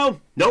Doug, you know?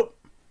 Nope.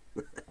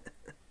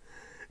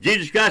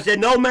 Jesus Christ said,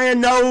 no man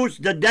knows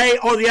the day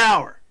or the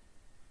hour.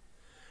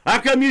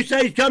 How come you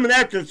say he's coming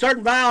after a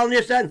certain vial and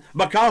this, that?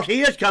 Because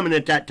he is coming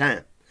at that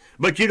time.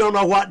 But you don't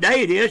know what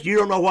day it is. You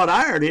don't know what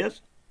hour it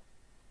is.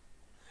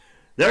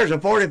 There's a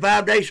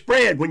 45-day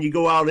spread when you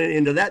go out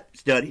into that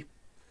study.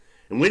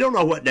 And we don't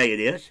know what day it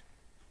is.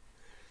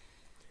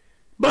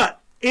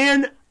 But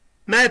in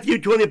Matthew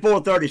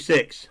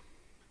 24:36,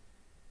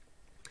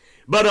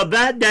 but of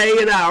that day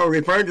and hour,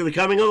 referring to the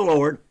coming of the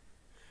Lord,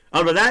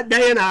 of that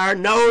day and hour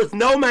knoweth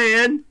no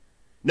man,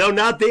 no,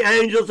 not the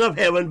angels of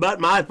heaven,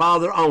 but my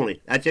Father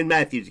only. That's in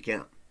Matthew's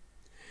account.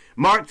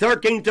 Mark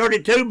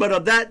 13:32, but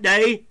of that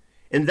day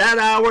in that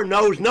hour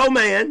knows no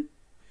man,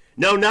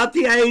 no, not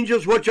the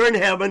angels which are in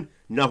heaven.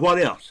 Now what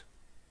else?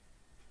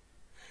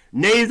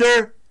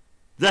 Neither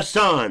the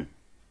Son,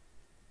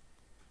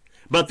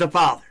 but the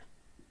Father.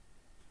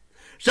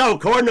 So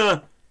according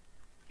to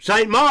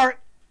St. Mark,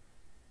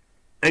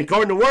 and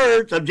according to the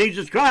words of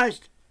Jesus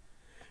Christ,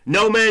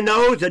 no man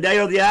knows the day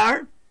or the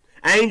hour.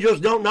 Angels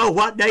don't know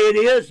what day it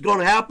is going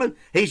to happen.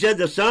 He said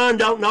the Son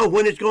don't know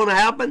when it's going to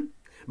happen.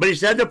 But he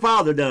said the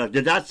Father does.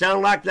 Does that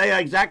sound like they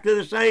are exactly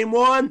the same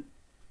one?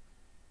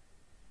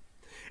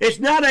 It's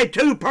not a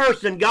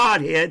two-person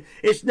Godhead.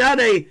 It's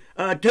not a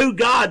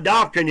two-God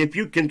doctrine, if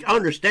you can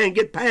understand.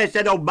 Get past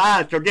that old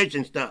biased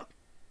tradition stuff.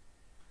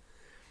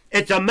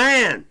 It's a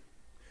man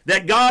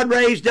that God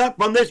raised up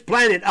from this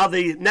planet of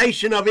the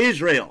nation of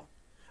Israel,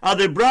 of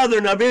the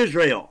brethren of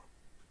Israel.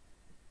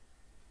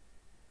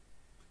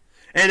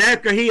 And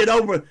after he had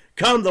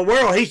overcome the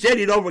world, he said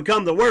he'd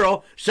overcome the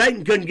world.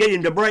 Satan couldn't get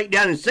him to break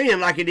down and sin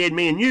like he did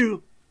me and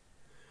you.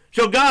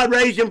 So God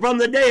raised him from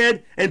the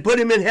dead and put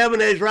him in heaven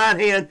at his right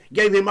hand,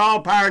 gave him all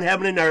power in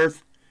heaven and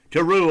earth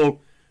to rule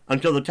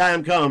until the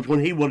time comes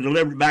when he will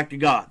deliver it back to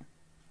God.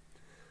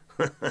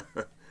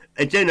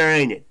 It's in there,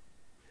 ain't it?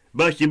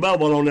 Bust your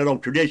bubble on that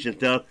old tradition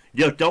stuff.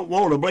 Just don't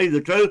want to believe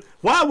the truth.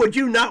 Why would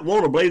you not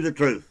want to believe the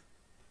truth?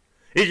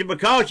 Is it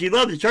because you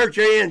love the church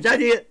you're in? Is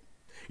that it?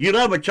 You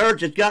love a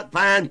church that's got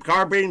fine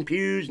carpet and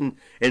pews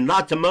and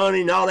lots of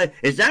money and all that?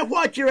 Is that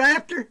what you're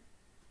after?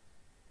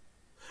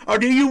 Or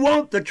do you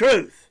want the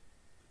truth?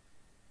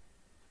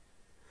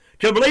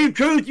 To believe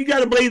truth, you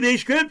got to believe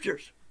these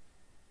scriptures.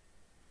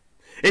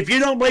 If you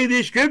don't believe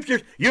these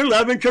scriptures, you're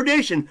loving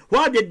tradition.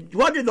 What did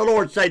the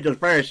Lord say to the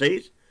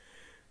Pharisees?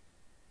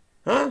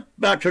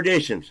 About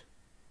traditions.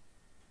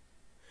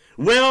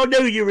 Well,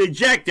 do you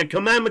reject the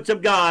commandments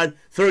of God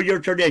through your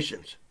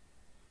traditions?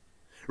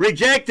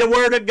 Reject the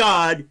word of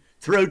God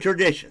through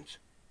traditions.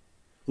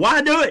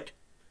 Why do it?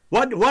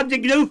 What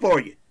did it do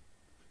for you?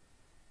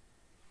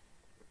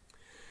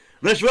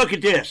 Let's look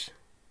at this.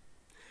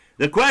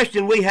 The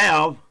question we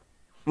have,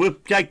 we'll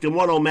take the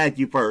one on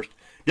Matthew first.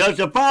 Does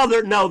the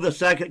Father know the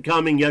second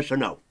coming, yes or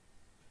no?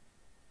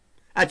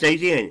 That's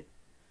easy, ain't it?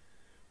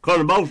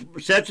 According to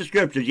both sets of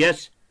scriptures,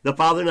 yes, the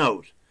Father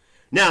knows.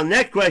 Now,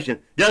 next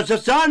question, does the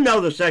Son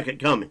know the second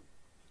coming?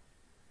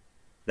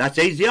 That's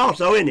easy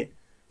also, isn't it?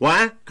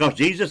 Why? Because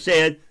Jesus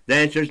said the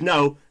answer is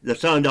no, the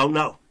Son don't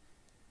know.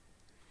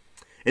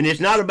 And it's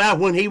not about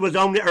when he was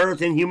on the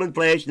earth in human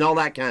flesh and all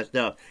that kind of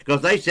stuff.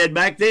 Because they said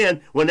back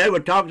then, when they were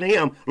talking to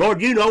him,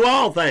 Lord, you know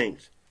all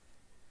things.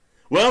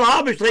 Well,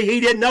 obviously, he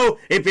didn't know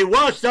if it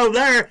was so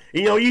there.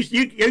 You know,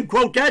 you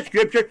quote that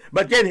scripture,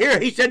 but then here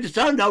he said the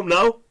Son don't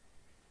know.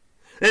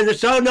 And the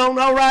Son don't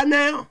know right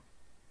now.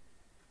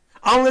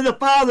 Only the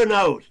Father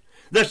knows.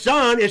 The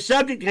Son is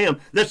subject to him.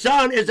 The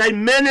Son is a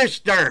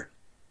minister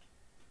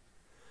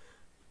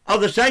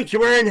of the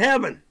sanctuary in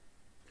heaven.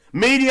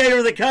 Mediator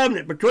of the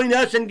covenant between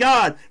us and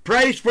God.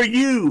 Prays for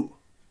you.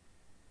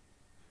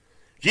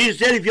 Jesus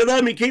said, if you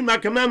love me, keep my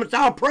commandments,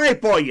 I'll pray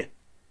for you.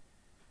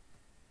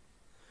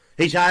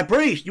 He's high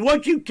priest.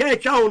 Once you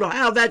catch on to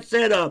how that's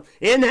set up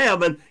in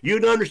heaven,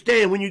 you'd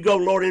understand when you go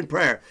to the Lord in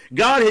prayer.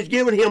 God has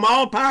given him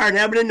all power in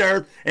heaven and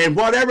earth, and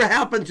whatever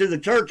happens to the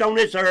church on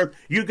this earth,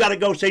 you got to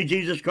go see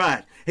Jesus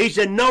Christ. He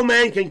said, no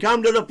man can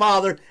come to the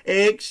Father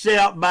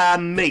except by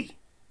me.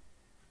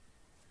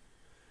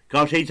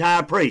 Because he's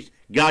high priest.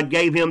 God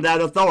gave him that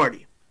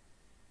authority.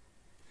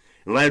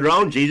 And later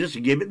on, Jesus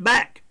will give it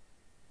back.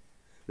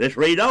 Let's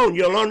read on.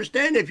 You'll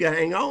understand if you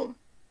hang on.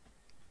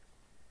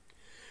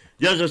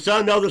 Does the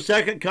Son know the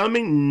second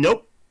coming?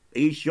 Nope.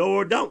 He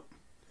sure don't.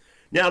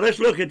 Now let's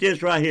look at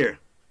this right here.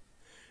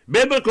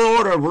 Biblical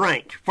order of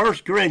rank,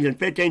 1 Corinthians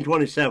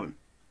 15:27.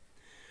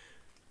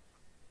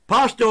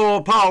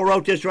 Apostle Paul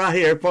wrote this right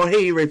here, for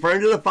he,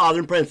 referring to the Father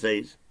in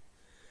parentheses,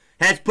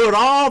 has put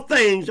all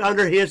things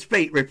under his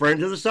feet, referring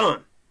to the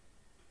Son.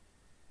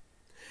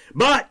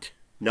 But,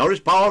 notice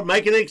Paul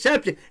making an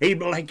exception. He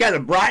kind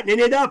of brightening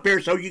it up here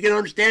so you can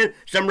understand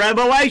some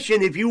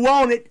revelation if you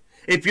want it,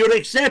 if you'll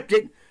accept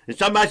it. And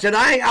somebody said,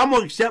 I'm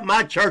going to accept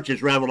my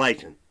church's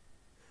revelation.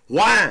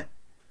 Why?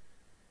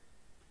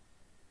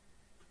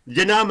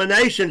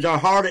 Denominations are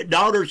harlot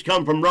daughters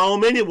come from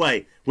Rome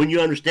anyway, when you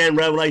understand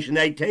Revelation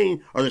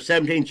 18 or the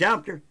 17th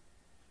chapter.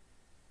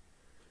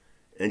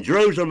 And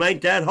Jerusalem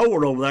ain't that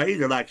whore over there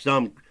either, like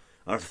some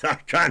are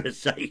trying to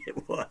say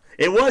it was.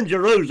 It wasn't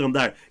Jerusalem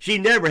there. She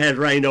never has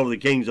reigned over the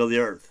kings of the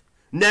earth.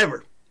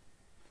 Never.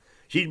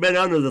 She's been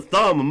under the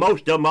thumb of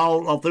most of them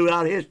all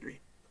throughout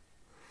history.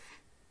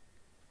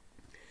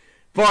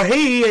 For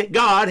he,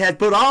 God, hath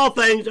put all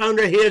things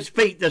under his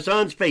feet, the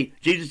Son's feet,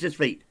 Jesus'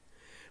 feet.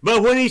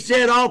 But when he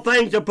said all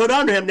things are put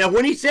under him, now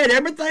when he said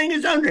everything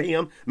is under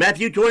him,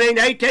 Matthew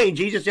 28:18,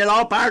 Jesus said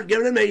all power is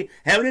given to me,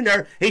 heaven and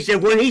earth. He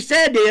said when he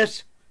said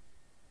this,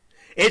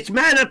 it's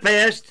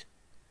manifest,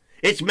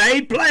 it's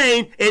made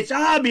plain, it's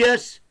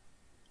obvious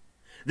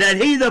that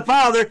he, the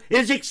Father,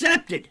 is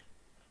accepted.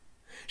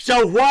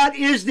 So what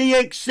is the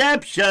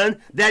exception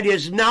that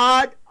is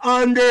not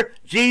under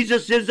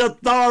Jesus'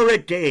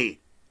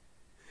 authority?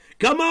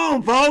 Come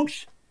on,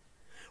 folks.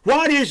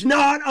 What is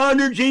not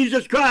under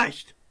Jesus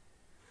Christ?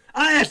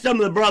 I asked some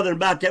of the brethren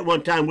about that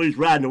one time. We was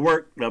riding to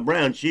work, a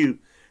brown shoe.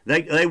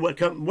 They would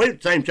come, we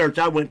the same church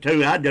I went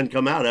to. I didn't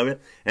come out of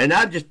it. And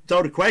I just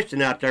throw the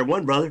question out there,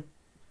 one brother.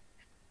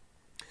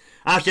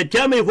 I said,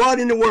 tell me what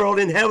in the world,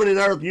 in heaven and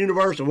earth,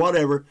 universe, or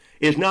whatever,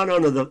 is not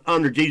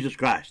under Jesus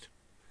Christ.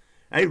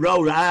 They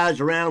rolled their eyes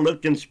around,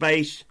 looked in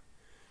space,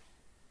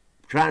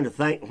 trying to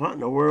think, what in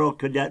the world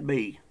could that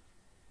be?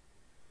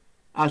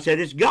 I said,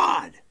 it's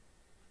God.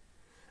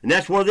 And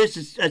that's what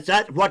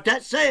what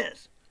that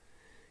says.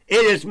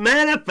 It is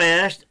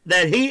manifest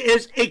that he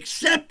is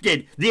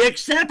accepted, the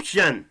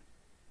exception.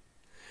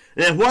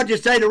 And what did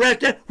it say the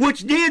rest of it?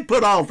 Which did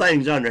put all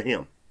things under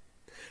him.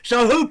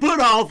 So who put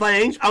all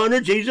things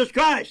under Jesus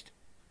Christ?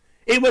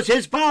 It was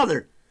his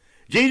Father.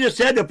 Jesus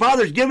said, the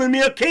Father's given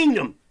me a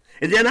kingdom,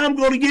 and then I'm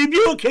going to give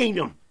you a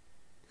kingdom.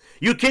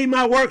 You keep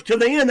my works to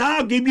the end,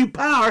 I'll give you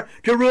power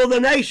to rule the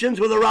nations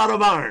with a rod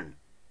of iron.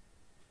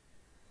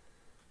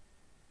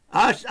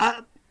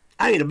 I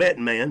ain't a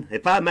betting man.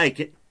 If I make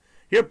it,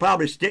 he'll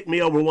probably stick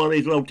me over one of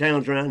these little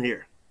towns around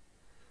here.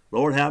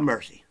 Lord have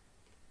mercy.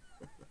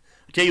 I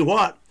tell you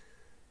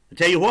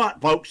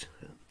what, folks.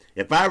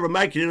 If I ever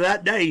make it to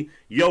that day,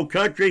 your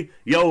country,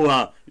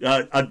 your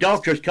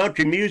adulterous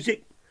country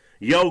music,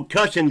 your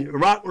cussing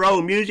rock and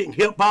roll music and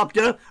hip-hop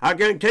stuff, I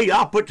guarantee you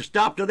I'll put the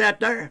stop to that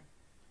there.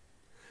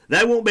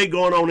 That won't be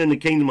going on in the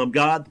kingdom of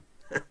God.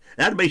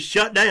 That'll be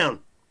shut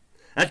down.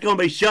 That's going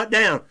to be shut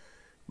down.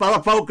 A lot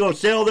of folk will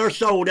sell their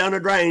soul down the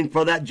drain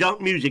for that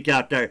junk music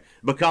out there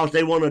because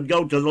they want to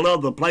go to the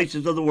lovely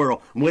places of the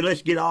world. Well,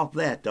 let's get off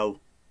that, though.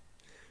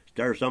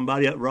 Stir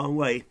somebody up the wrong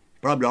way.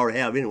 Probably already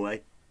have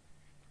anyway.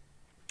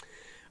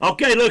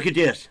 Okay, look at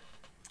this.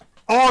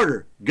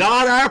 Order.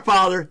 God our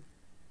Father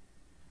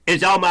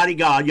is Almighty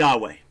God,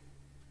 Yahweh.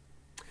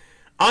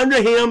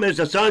 Under him is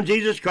the Son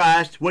Jesus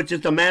Christ, which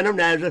is the man of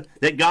Nazareth,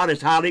 that God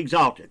is highly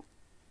exalted.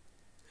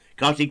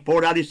 Because he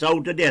poured out his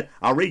soul to death.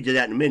 I'll read you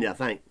that in a minute, I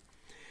think.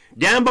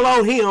 Down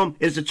below him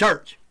is the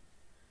church.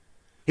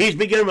 He's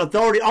been given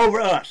authority over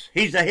us.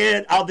 He's the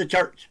head of the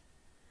church.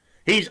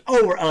 He's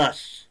over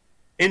us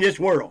in this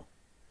world.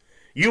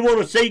 You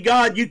want to see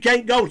God, you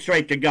can't go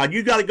straight to God.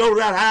 You got to go to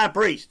that high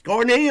priest,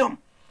 according to him.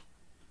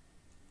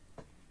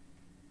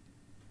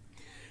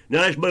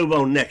 Now let's move on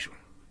to the next one.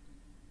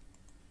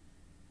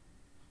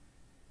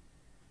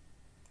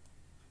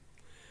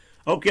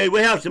 Okay, we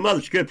have some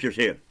other scriptures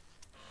here.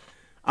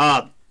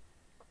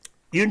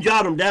 You can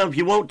jot them down if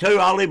you want to.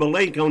 I'll leave a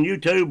link on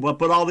YouTube. I'll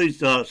put all these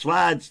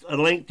slides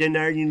linked in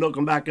there. You can look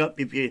them back up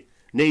if you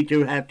need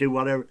to, have to,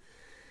 whatever.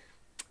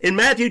 In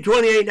Matthew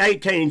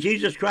 28:18,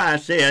 Jesus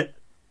Christ said,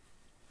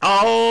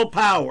 all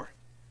power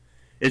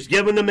is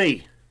given to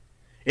me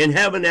in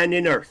heaven and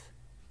in earth.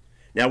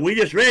 Now, we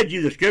just read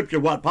you the scripture,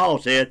 what Paul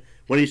said,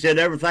 when he said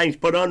everything's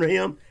put under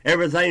him,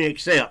 everything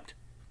except.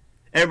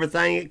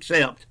 Everything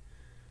except.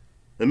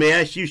 Let me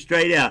ask you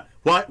straight out.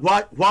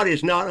 What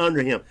is not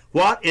under him?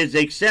 What is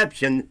the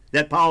exception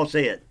that Paul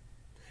said?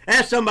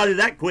 Ask somebody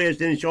that quiz,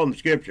 then show them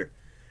scripture.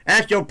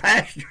 Ask your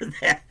pastor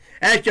that.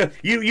 Ask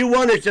you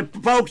wanted some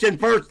folks in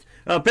First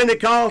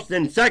Pentecost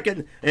and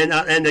Second and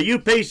the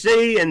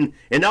UPC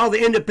and all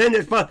the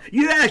independents.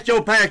 You ask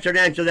your pastor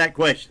to answer that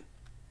question.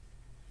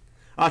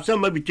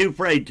 Some of you too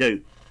afraid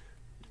to.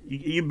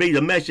 You be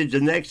the message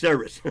of the next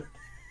service.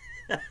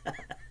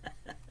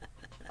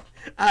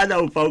 I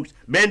know, folks.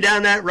 Been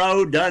down that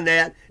road, done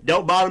that.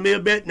 Don't bother me a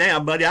bit now,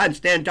 buddy. I can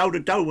stand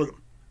toe-to-toe with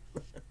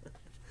them.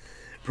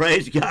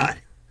 Praise God.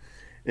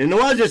 And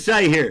what does it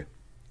say here?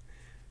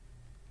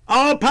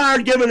 All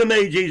power given to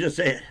me, Jesus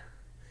said.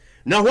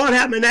 Now, what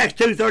happened in Acts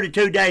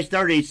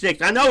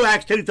 2:32-36? I know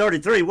Acts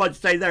 2:33, what'd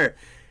it say there?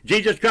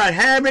 Jesus Christ,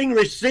 having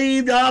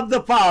received of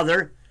the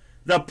Father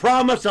the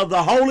promise of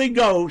the Holy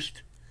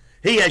Ghost,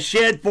 he has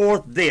shed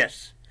forth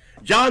this.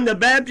 John the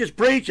Baptist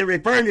preached and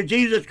referring to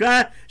Jesus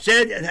Christ,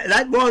 said,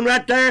 that one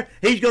right there,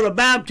 he's going to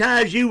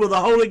baptize you with the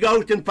Holy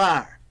Ghost and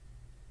fire.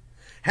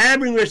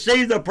 Having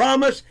received the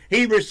promise,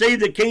 he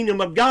received the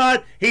kingdom of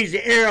God. He's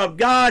the heir of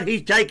God.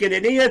 He's taking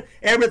it in.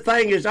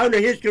 Everything is under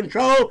his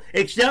control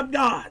except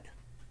God.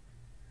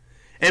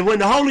 And when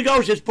the Holy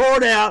Ghost is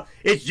poured out,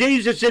 it's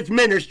Jesus'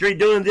 ministry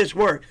doing this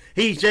work.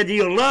 He said,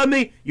 you'll love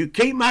me, you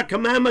keep my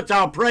commandments,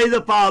 I'll pray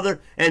the Father,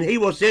 and he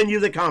will send you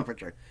the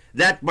Comforter.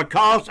 That's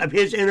because of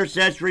his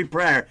intercessory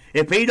prayer.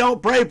 If he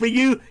don't pray for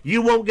you,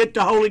 you won't get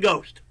the Holy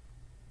Ghost.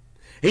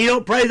 He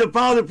don't pray the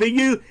Father for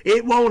you,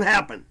 it won't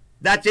happen.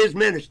 That's his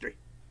ministry.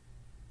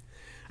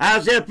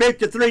 Isaiah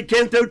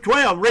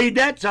 53:10-12. Read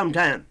that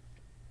sometime.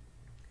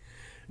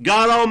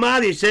 God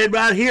Almighty said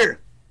right here,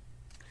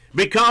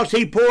 because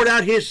he poured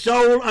out his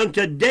soul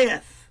unto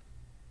death,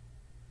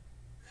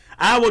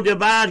 I will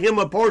divide him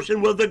a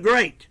portion with the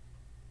great.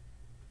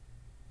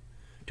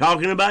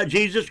 Talking about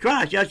Jesus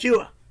Christ,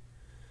 Yeshua.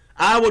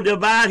 I will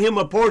divide him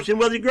a portion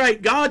with the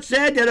great. God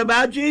said that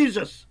about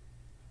Jesus.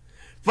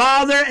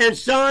 Father and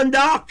Son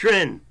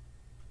doctrine.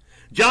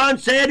 John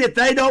said, if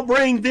they don't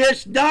bring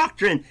this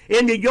doctrine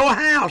into your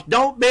house,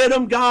 don't bid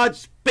them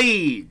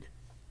Godspeed.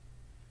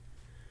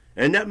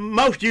 And that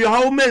most of your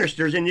whole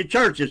ministers in your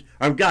churches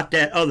have got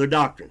that other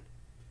doctrine.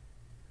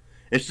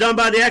 If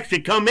somebody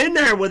actually come in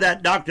there with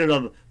that doctrine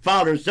of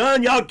Father and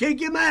Son, y'all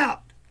kick him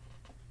out.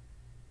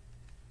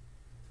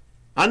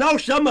 I know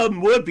some of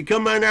them would if you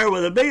come in there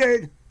with a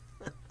beard.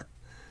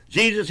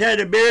 Jesus had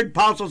a beard,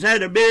 apostles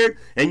had a beard,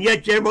 and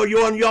yet every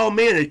one of y'all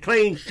men is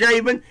clean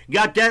shaven.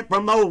 Got that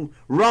from the old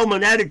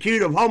Roman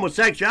attitude of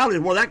homosexuality,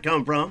 where that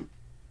come from.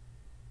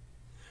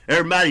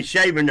 Everybody's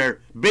shaving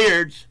their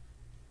beards.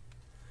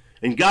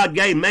 And God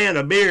gave man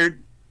a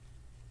beard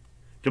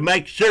to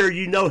make sure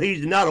you know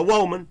he's not a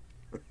woman.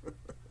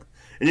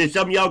 And then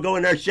some of y'all go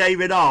in there and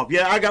shave it off.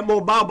 Yeah, I got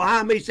more Bible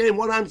behind me saying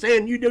what I'm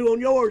saying you do on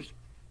yours.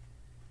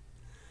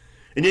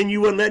 And then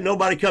you wouldn't let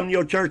nobody come to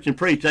your church and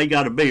preach they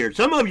got a beard.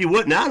 Some of you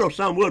wouldn't. I know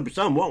some would, but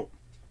some won't.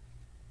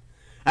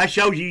 That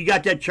shows you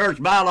got that church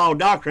bylaw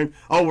doctrine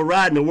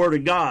overriding the Word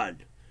of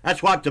God.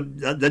 That's what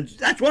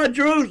that's what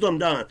Jerusalem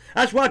done.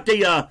 That's what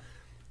the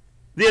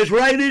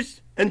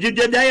Israelis and the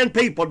Judean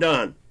people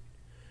done.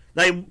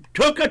 They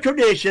took a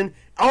tradition,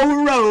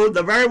 overrode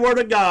the very Word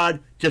of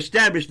God to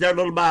establish their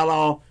little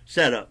bylaw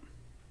setup.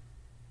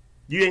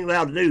 You ain't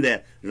allowed to do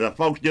that. The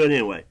folks do it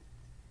anyway.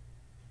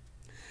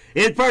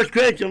 In 1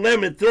 Corinthians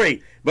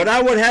 11:3, but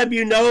I would have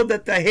you know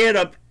that the head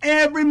of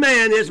every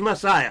man is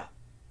Messiah.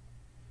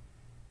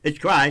 It's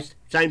Christ,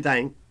 same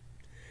thing.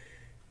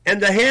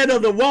 And the head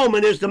of the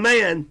woman is the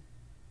man.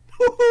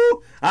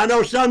 I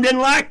know some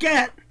didn't like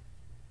that.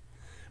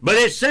 But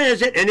it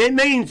says it and it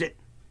means it.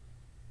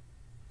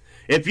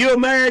 If you're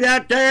married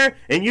out there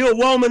and you're a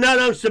woman not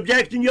on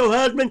subjecting your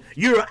husband,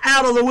 you're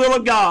out of the will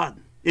of God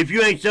if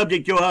you ain't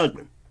subject to your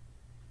husband.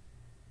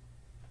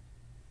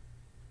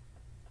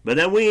 But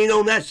then we ain't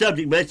on that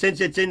subject, but since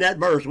it's in that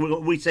verse,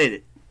 we said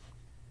it.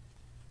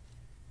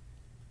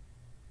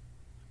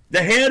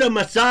 The head of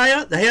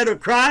Messiah, the head of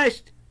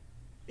Christ,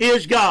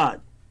 is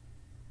God.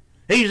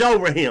 He's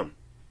over him.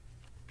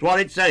 That's what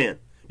it's saying.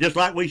 Just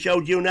like we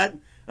showed you in that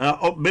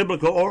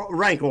biblical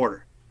rank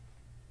order.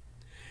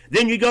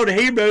 Then you go to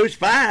Hebrews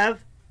 5,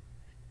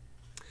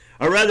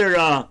 or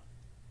rather,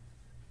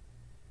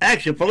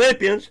 actually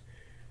Philippians,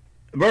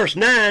 verse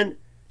 9,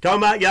 talking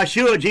about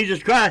Yeshua,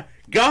 Jesus Christ.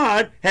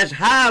 God has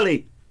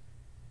highly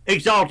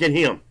exalted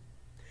him,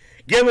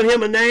 given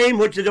him a name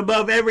which is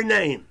above every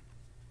name.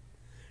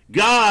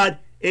 God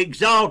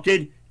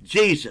exalted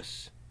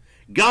Jesus.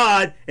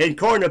 God,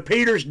 according to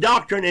Peter's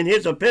doctrine in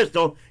his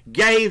epistle,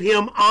 gave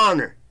him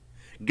honor.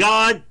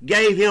 God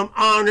gave him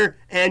honor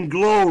and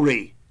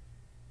glory.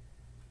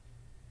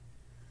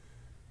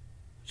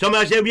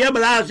 Somebody said, yeah,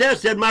 but Isaiah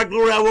said, my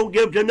glory I won't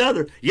give to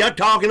another. You're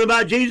talking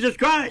about Jesus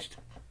Christ.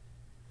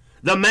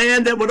 The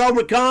man that would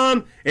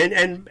overcome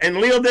and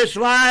live this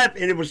life,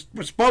 and it was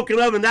spoken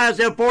of in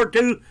Isaiah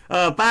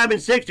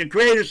 4:5-6. The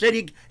Creator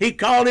said he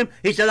called him.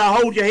 He said, I'll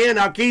hold your hand,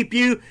 I'll keep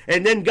you.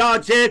 And then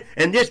God said,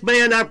 and this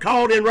man I've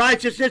called in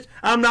righteousness,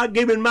 I'm not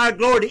giving my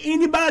glory to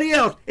anybody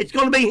else. It's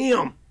going to be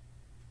him.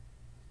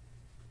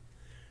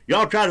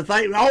 Y'all try to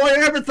think,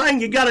 everything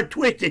you got to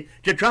twist it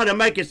to try to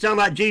make it sound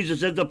like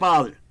Jesus is the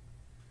Father.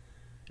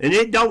 And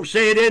it don't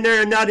say it in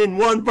there, and not in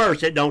one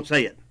verse it don't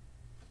say it.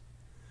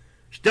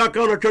 Stuck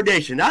on a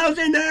tradition. I was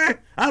in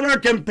there. I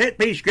learned them pet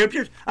piece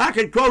scriptures. I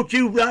could quote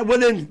you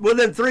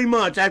within 3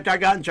 months after I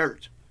got in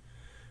church.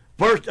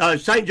 First,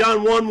 St.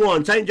 John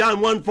 1:1, St.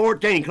 John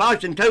 1:14,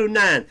 Colossians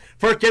 2:9,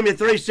 1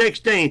 Timothy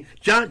 3:16,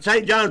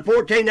 St. John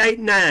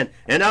 14:8-9,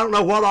 and I don't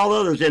know what all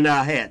others in there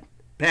I had.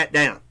 Pat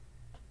down.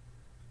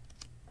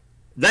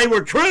 They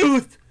were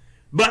truth,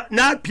 but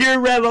not pure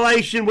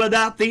revelation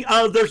without the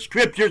other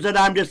scriptures that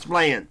I'm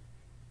displaying.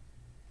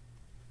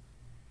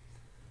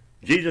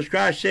 Jesus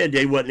Christ said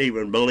they wouldn't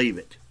even believe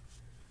it.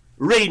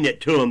 Reading it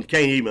to them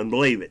can't even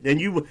believe it.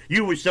 And you would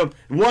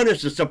one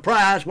is a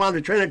surprise why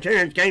the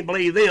Trinitarians can't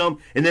believe them,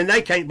 and then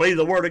they can't believe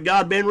the Word of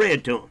God being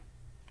read to them.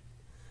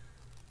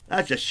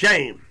 That's a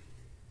shame.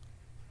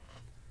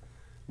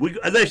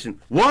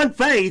 Listen, one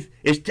faith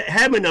is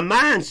having a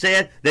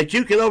mindset that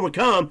you can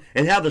overcome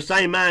and have the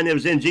same mind that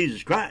was in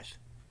Jesus Christ.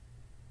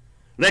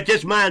 Let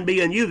this mind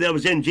be in you that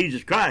was in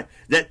Jesus Christ,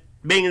 that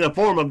being in the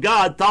form of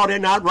God, thought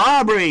it not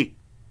robbery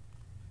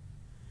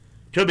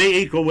to be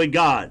equal with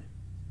God.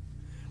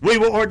 We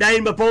were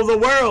ordained before the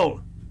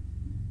world.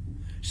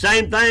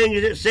 Same thing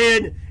as it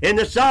said in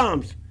the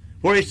Psalms,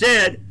 where he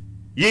said,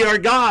 ye are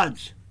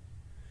gods.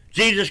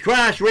 Jesus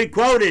Christ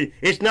requoted,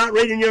 it's not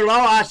written in your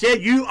law, I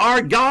said, you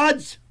are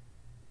gods.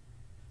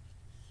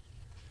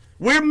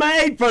 We're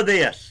made for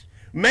this.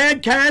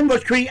 Mankind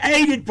was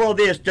created for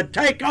this, to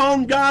take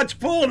on God's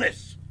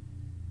fullness.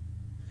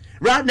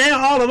 Right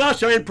now, all of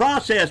us are in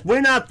process.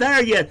 We're not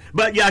there yet.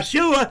 But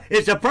Yeshua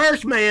is the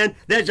first man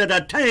that's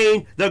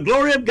attained the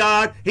glory of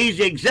God. He's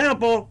the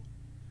example,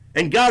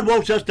 and God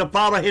wants us to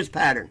follow his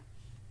pattern.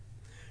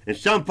 And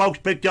some folks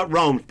picked up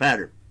Rome's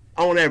pattern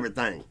on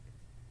everything.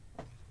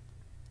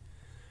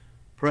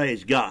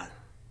 Praise God.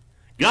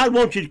 God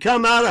wants you to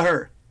come out of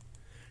her.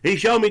 He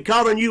showed me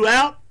calling you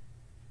out.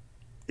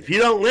 If you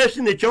don't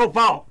listen, it's your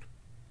fault.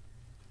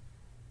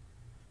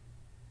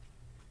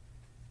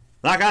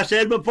 Like I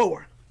said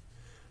before,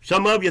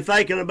 some of you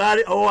thinking about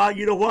it, oh,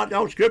 you know what,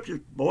 those scriptures,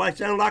 boy, they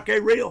sound like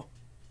they're real.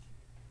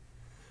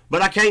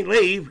 But I can't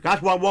leave.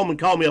 That's why a woman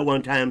called me at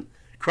one time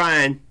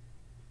crying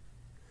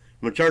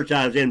from a church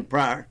I was in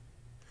prior.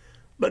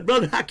 But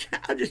brother,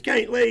 I just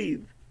can't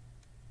leave.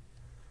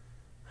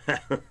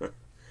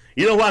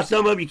 You know why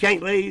some of you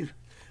can't leave?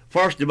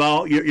 First of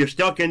all, you're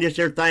stuck in this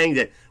here thing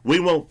that we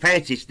want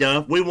fancy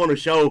stuff. We want to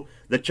show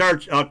the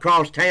church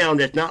across town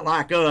that's not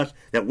like us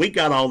that we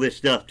got all this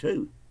stuff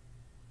too.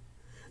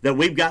 That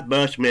we've got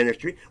bus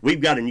ministry,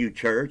 we've got a new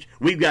church,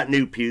 we've got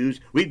new pews,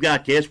 we've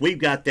got this, we've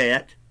got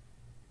that.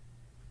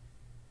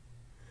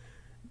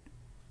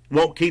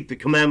 Won't keep the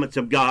commandments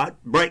of God,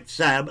 break the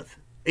Sabbath,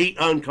 eat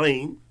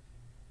unclean.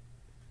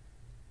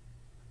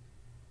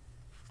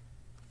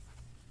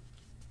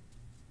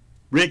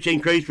 Rich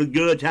increase with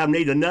goods, have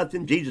need of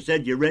nothing. Jesus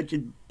said, you're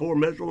wretched, poor,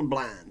 miserable, and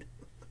blind.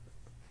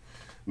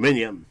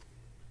 Many of them.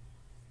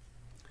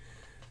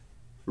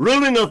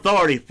 Ruling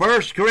authority,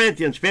 1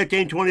 Corinthians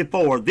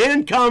 15:24.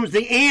 Then comes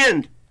the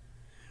end,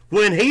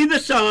 when he, the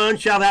Son,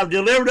 shall have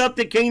delivered up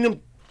the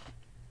kingdom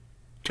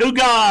to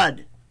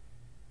God,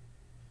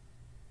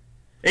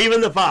 even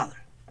the Father.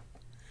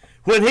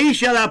 When he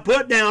shall have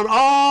put down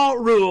all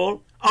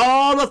rule,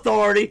 all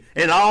authority,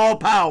 and all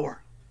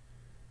power.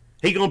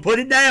 He's going to put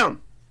it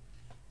down.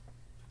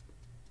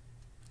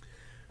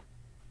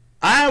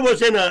 I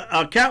was in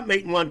a camp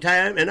meeting one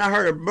time, and I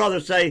heard a brother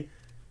say,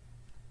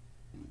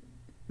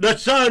 the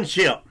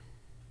sonship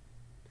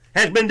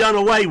has been done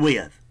away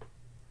with.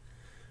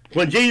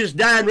 When Jesus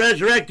died and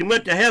resurrected and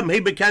went to heaven, he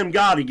became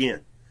God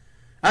again.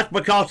 That's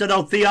because of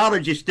those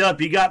theology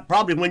stuff you got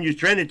probably when you're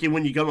Trinity,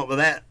 when you come up with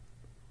that.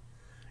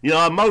 You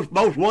know,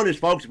 most oneness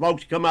folks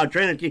come out of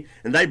Trinity,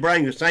 and they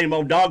bring the same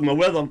old dogma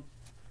with them.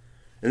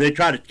 And they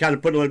try to kind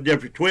of put a little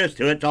different twist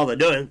to it. That's all they're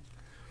doing.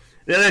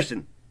 Now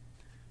listen.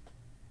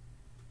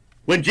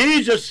 When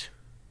Jesus,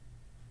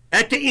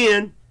 at the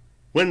end,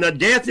 when the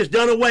death is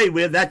done away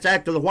with, that's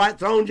after the white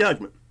throne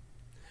judgment,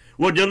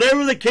 will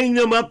deliver the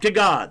kingdom up to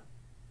God.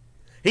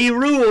 He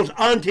rules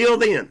until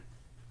then.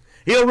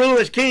 He'll rule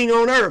as king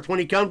on earth when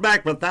he comes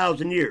back for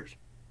 1,000 years.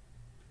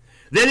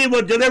 Then he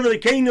will deliver the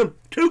kingdom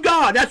to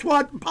God. That's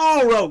what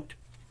Paul wrote.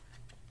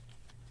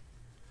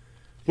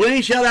 When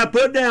he shall have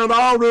put down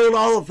all rule,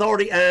 all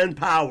authority, and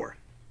power.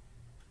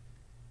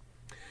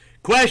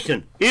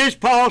 Question, is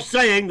Paul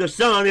saying the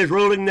Son is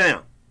ruling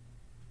now?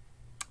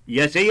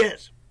 Yes, he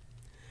is.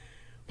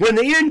 When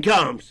the end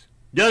comes,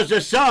 does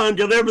the Son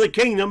deliver the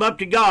kingdom up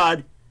to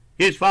God,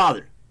 his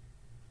Father,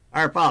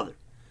 our Father?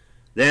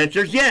 The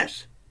answer is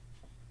yes.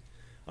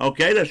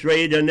 Okay, let's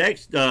read the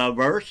next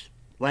verse,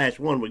 last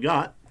one we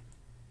got.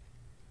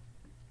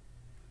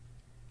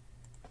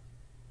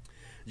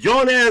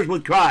 Join heirs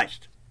with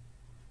Christ.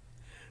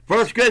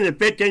 1 Corinthians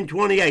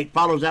 15:28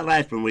 follows that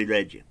last one we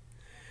read you.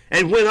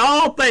 And when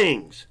all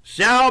things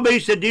shall be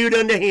subdued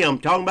unto him,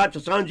 talking about the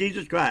Son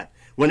Jesus Christ,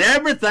 when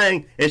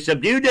everything is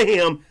subdued to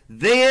him,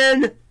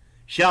 then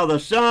shall the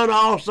Son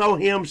also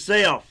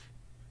himself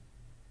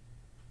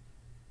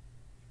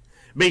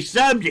be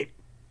subject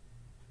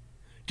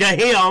to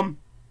him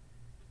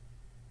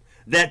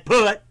that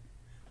put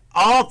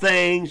all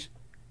things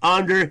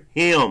under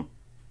him.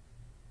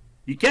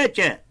 You catch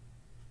that?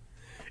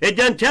 It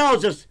done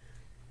tells us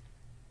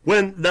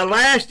when the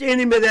last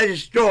enemy that is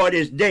destroyed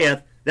is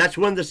death, that's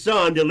when the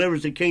Son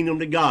delivers the kingdom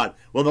to God.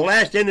 Well, the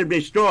last enemy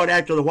destroyed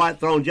after the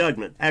white throne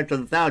judgment, after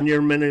the 1,000-year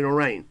millennial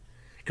reign.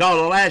 Called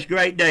the last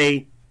great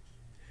day,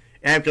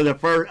 after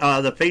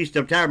the Feast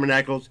of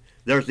Tabernacles,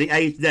 there's the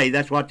 8th day.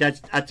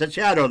 That's a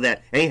shadow of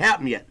that. Ain't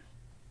happened yet.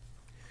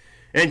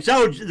 And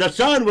so the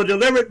Son will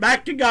deliver it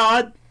back to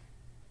God,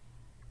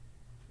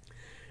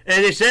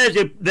 And it says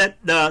that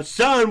the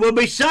Son will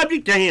be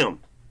subject to him.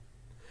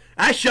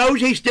 That shows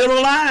he's still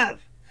alive.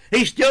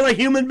 He's still a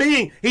human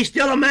being. He's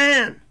still a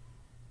man.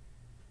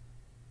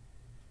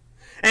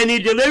 And he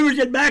delivers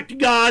it back to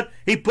God.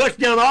 He puts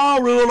down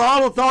all rule,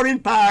 all authority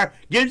and power,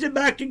 gives it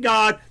back to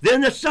God.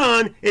 Then the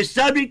Son is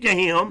subject to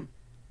him.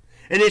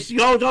 And it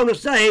goes on to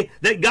say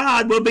that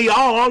God will be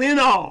all in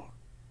all.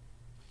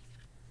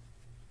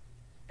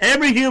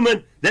 Every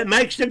human that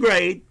makes the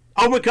grade,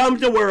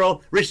 overcomes the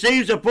world,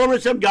 receives the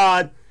fullness of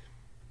God,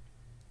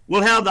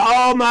 will have the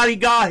almighty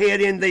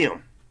Godhead in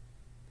them.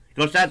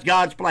 Because that's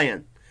God's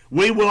plan.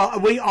 We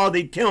are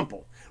the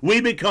temple.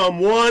 We become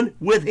one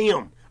with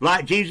him,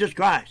 like Jesus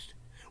Christ.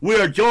 We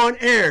are joint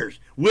heirs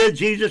with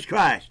Jesus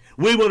Christ.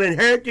 We will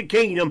inherit the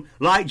kingdom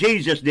like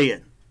Jesus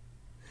did.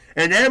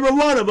 And every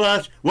one of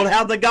us will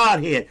have the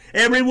Godhead.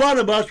 Every one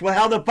of us will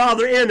have the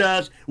Father in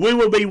us. We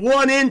will be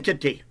one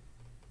entity.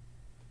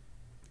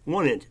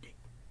 One entity.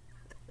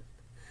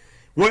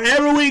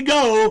 Wherever we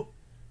go,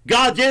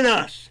 God's in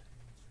us.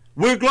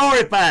 We're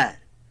glorified.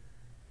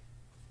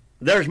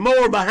 There's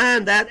more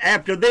behind that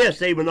after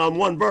this, even on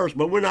one verse,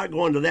 but we're not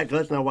going to that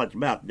because that's not what it's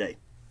about today.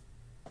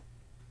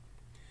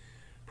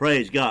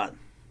 Praise God.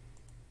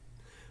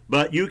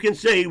 But you can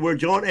see we're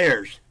joint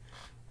heirs.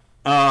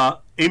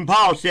 Even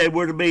Paul said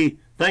we're to be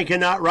thinking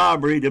not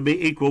robbery, to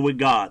be equal with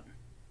God.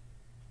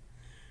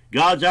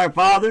 God's our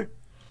Father.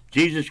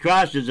 Jesus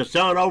Christ is the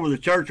Son over the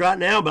church right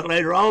now, but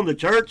later on the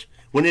church,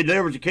 when he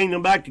delivers the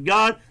kingdom back to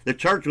God, the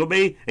church will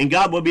be, and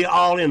God will be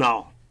all in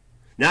all.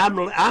 Now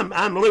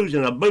I'm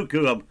losing a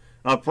buku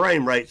of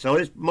frame rate, so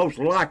this most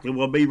likely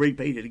will be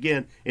repeated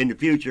again in the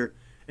future,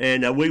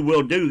 and we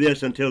will do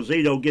this until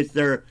Zito gets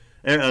their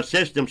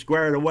system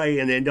squared away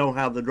and then don't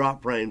have the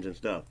drop frames and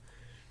stuff.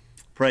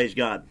 Praise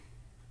God.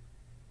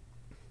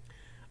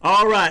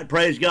 All right,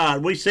 praise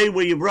God. We see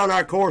we've run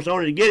our course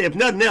on it again. If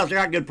nothing else, I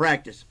got good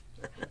practice.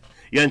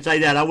 You can say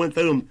that. I went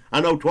through them,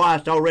 I know,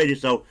 twice already,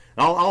 so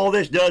all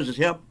this does is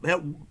help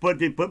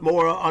put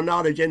more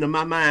knowledge into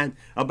my mind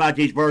about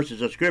these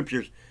verses of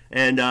scriptures,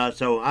 and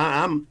so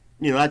I'm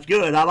that's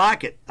good. I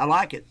like it. I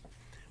like it.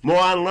 The more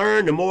I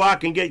learn, the more I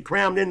can get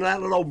crammed into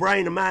that little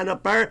brain of mine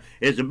up there,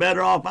 is the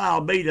better off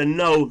I'll be to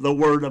know the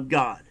Word of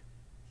God.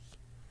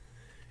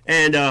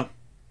 And I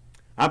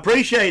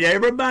appreciate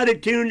everybody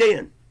tuned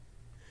in.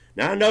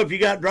 Now, I know if you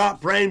got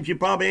drop frames, you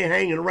probably ain't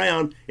hanging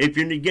around. If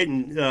you're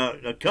getting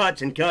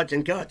cuts and cuts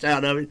and cuts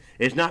out of it,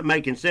 it's not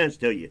making sense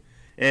to you.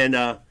 And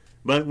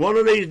but one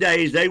of these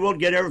days, they will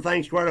get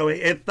everything squared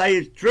away. If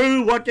it's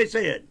true what they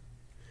said,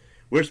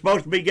 we're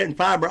supposed to be getting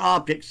fiber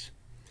optics.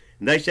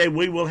 And they say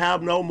we will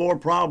have no more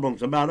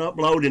problems about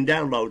upload and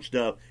download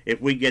stuff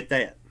if we get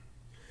that.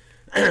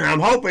 I'm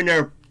hoping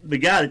the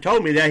guy that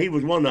told me that, he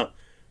was one of the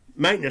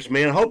maintenance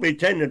men. I hope he's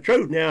telling the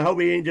truth now. I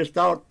hope he ain't just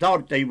thought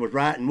that he was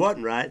right and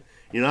wasn't right.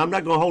 I'm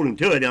not going to hold him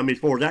to it. I mean, as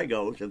far as that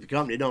goes, if the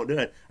company don't do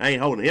it, I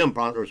ain't holding him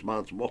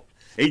responsible.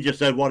 He just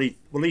said at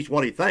least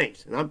what he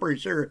thinks, and I'm pretty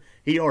sure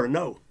he ought to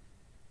know.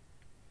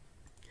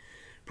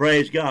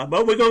 Praise God.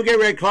 But we're going to get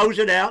ready to close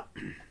it out.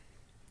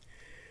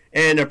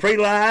 And the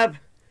pre-live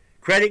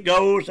credit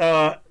goes,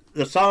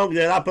 the song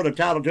that I put a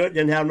title to it,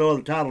 didn't have no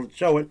other title to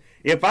show it.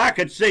 If I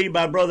Could See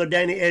by Brother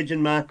Danny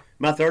Edgen,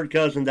 my third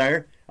cousin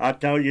there. I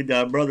told you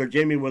Brother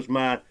Jimmy was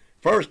my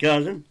first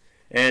cousin.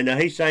 And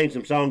he sang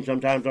some songs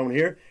sometimes on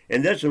here.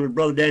 And this was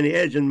Brother Danny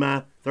Edgen,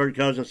 my third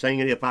cousin,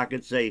 singing If I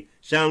Could See.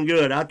 Sound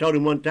good. I told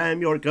him one time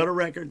you ought to cut a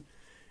record.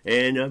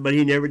 And but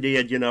he never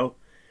did,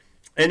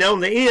 And on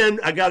the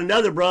end, I got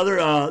another brother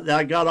that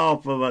I got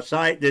off of a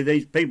site that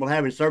these people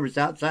having service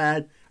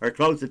outside or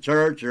close to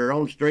church or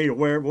on the street or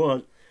where it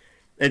was.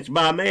 It's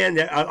by a man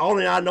that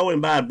only I know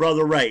him by,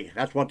 Brother Ray.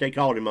 That's what they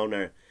called him on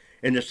there.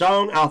 And the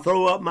song, I'll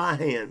Throw Up My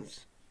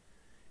Hands.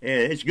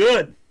 And it's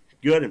good.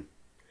 Good.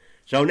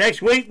 So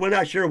next week, we're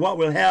not sure what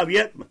we'll have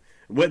yet.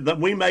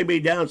 We may be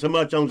down so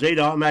much on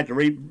Zito, I'm going to have to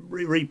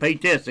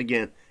repeat this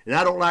again. And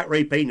I don't like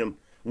repeating them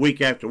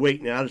week after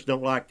week. Now, I just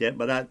don't like that.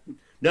 But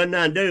nothing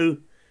I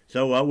do.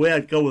 So we'll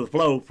have to go with the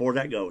flow before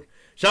that goes.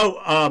 So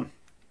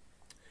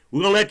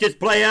we're going to let this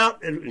play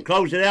out and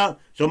close it out.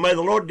 So may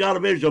the Lord God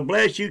of Israel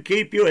bless you,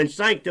 keep you, and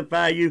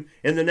sanctify you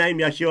in the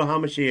name of Yeshua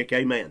HaMashiach.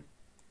 Amen.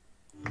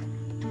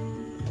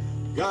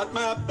 Got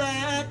my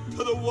back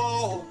to the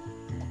wall.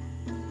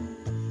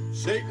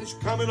 Satan's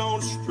coming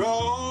on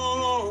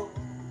strong.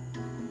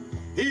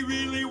 He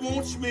really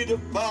wants me to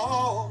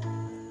fall.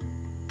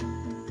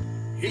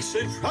 He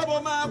said, trouble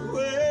my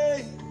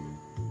way.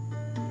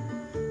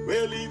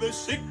 Well, even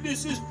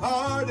sickness is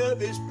part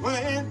of his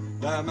plan.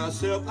 By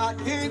myself, I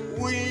can't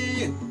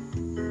win.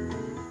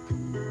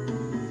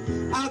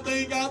 I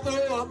think I'll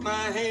throw up my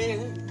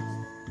hands.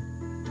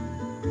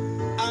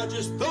 I'll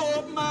just throw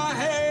up my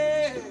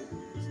hands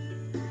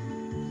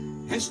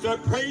and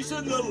start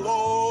praising the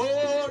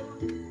Lord.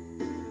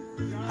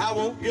 I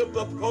won't give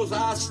up because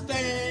I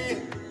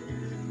stand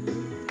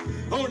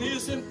on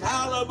his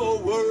infallible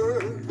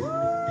word.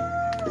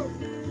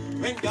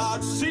 When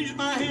God sees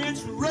my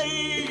hands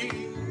raised,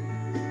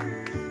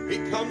 he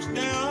comes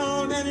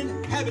down and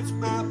inhabits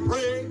my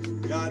praise.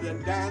 Got a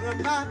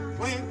dynamite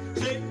plan,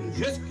 Satan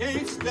just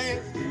can't stand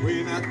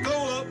when I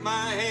throw up my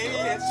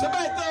hands.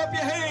 Somebody throw up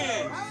your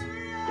hands.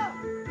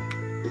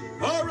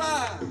 All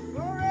right.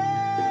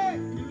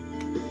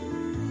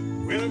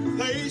 When I'm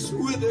faced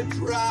with a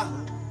trial,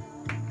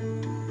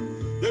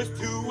 there's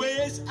two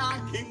ways I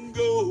can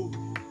go.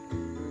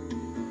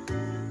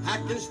 I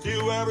can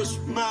still have a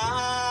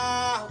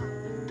smile,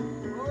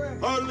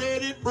 or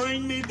let it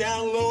bring me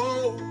down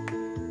low.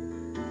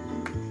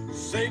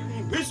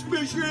 Satan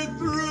whispers you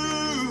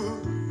through,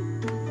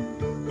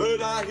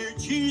 but I hear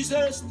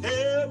Jesus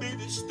tell me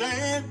to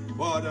stand.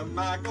 What am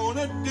I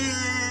gonna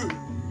do?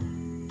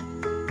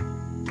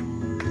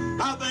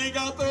 I think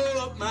I'll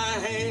throw up my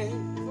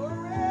hand.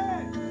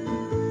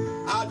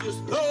 I'll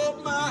just throw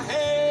up my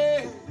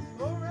hand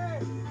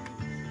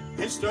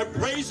and start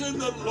praising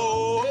the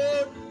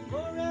Lord.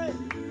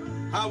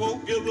 I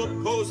won't give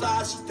up cause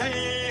I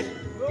stand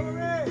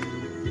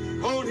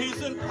on his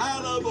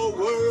infallible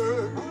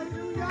word.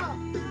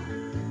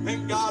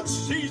 And God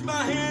sees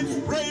my hands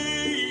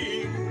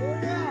raised.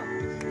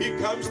 He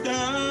comes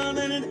down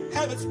and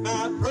inhabits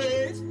my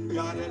praise.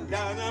 Got a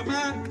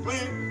dynamite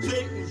plan,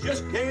 Satan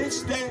just can't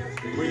stand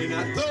when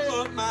I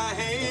throw up my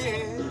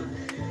hands.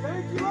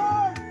 Thank you,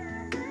 Lord.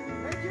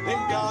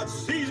 And God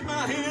sees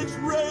my hands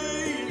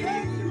raised.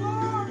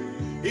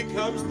 He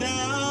comes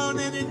down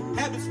and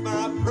inhabits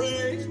my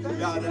praise.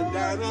 Got a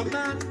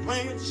dynamite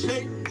plan,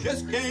 Satan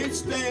just can't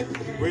stand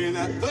when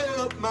I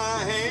throw up my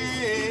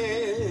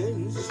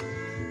hands.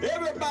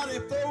 Everybody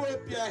throw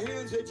up your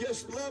hands and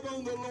just love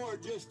on the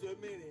Lord just a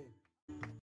minute.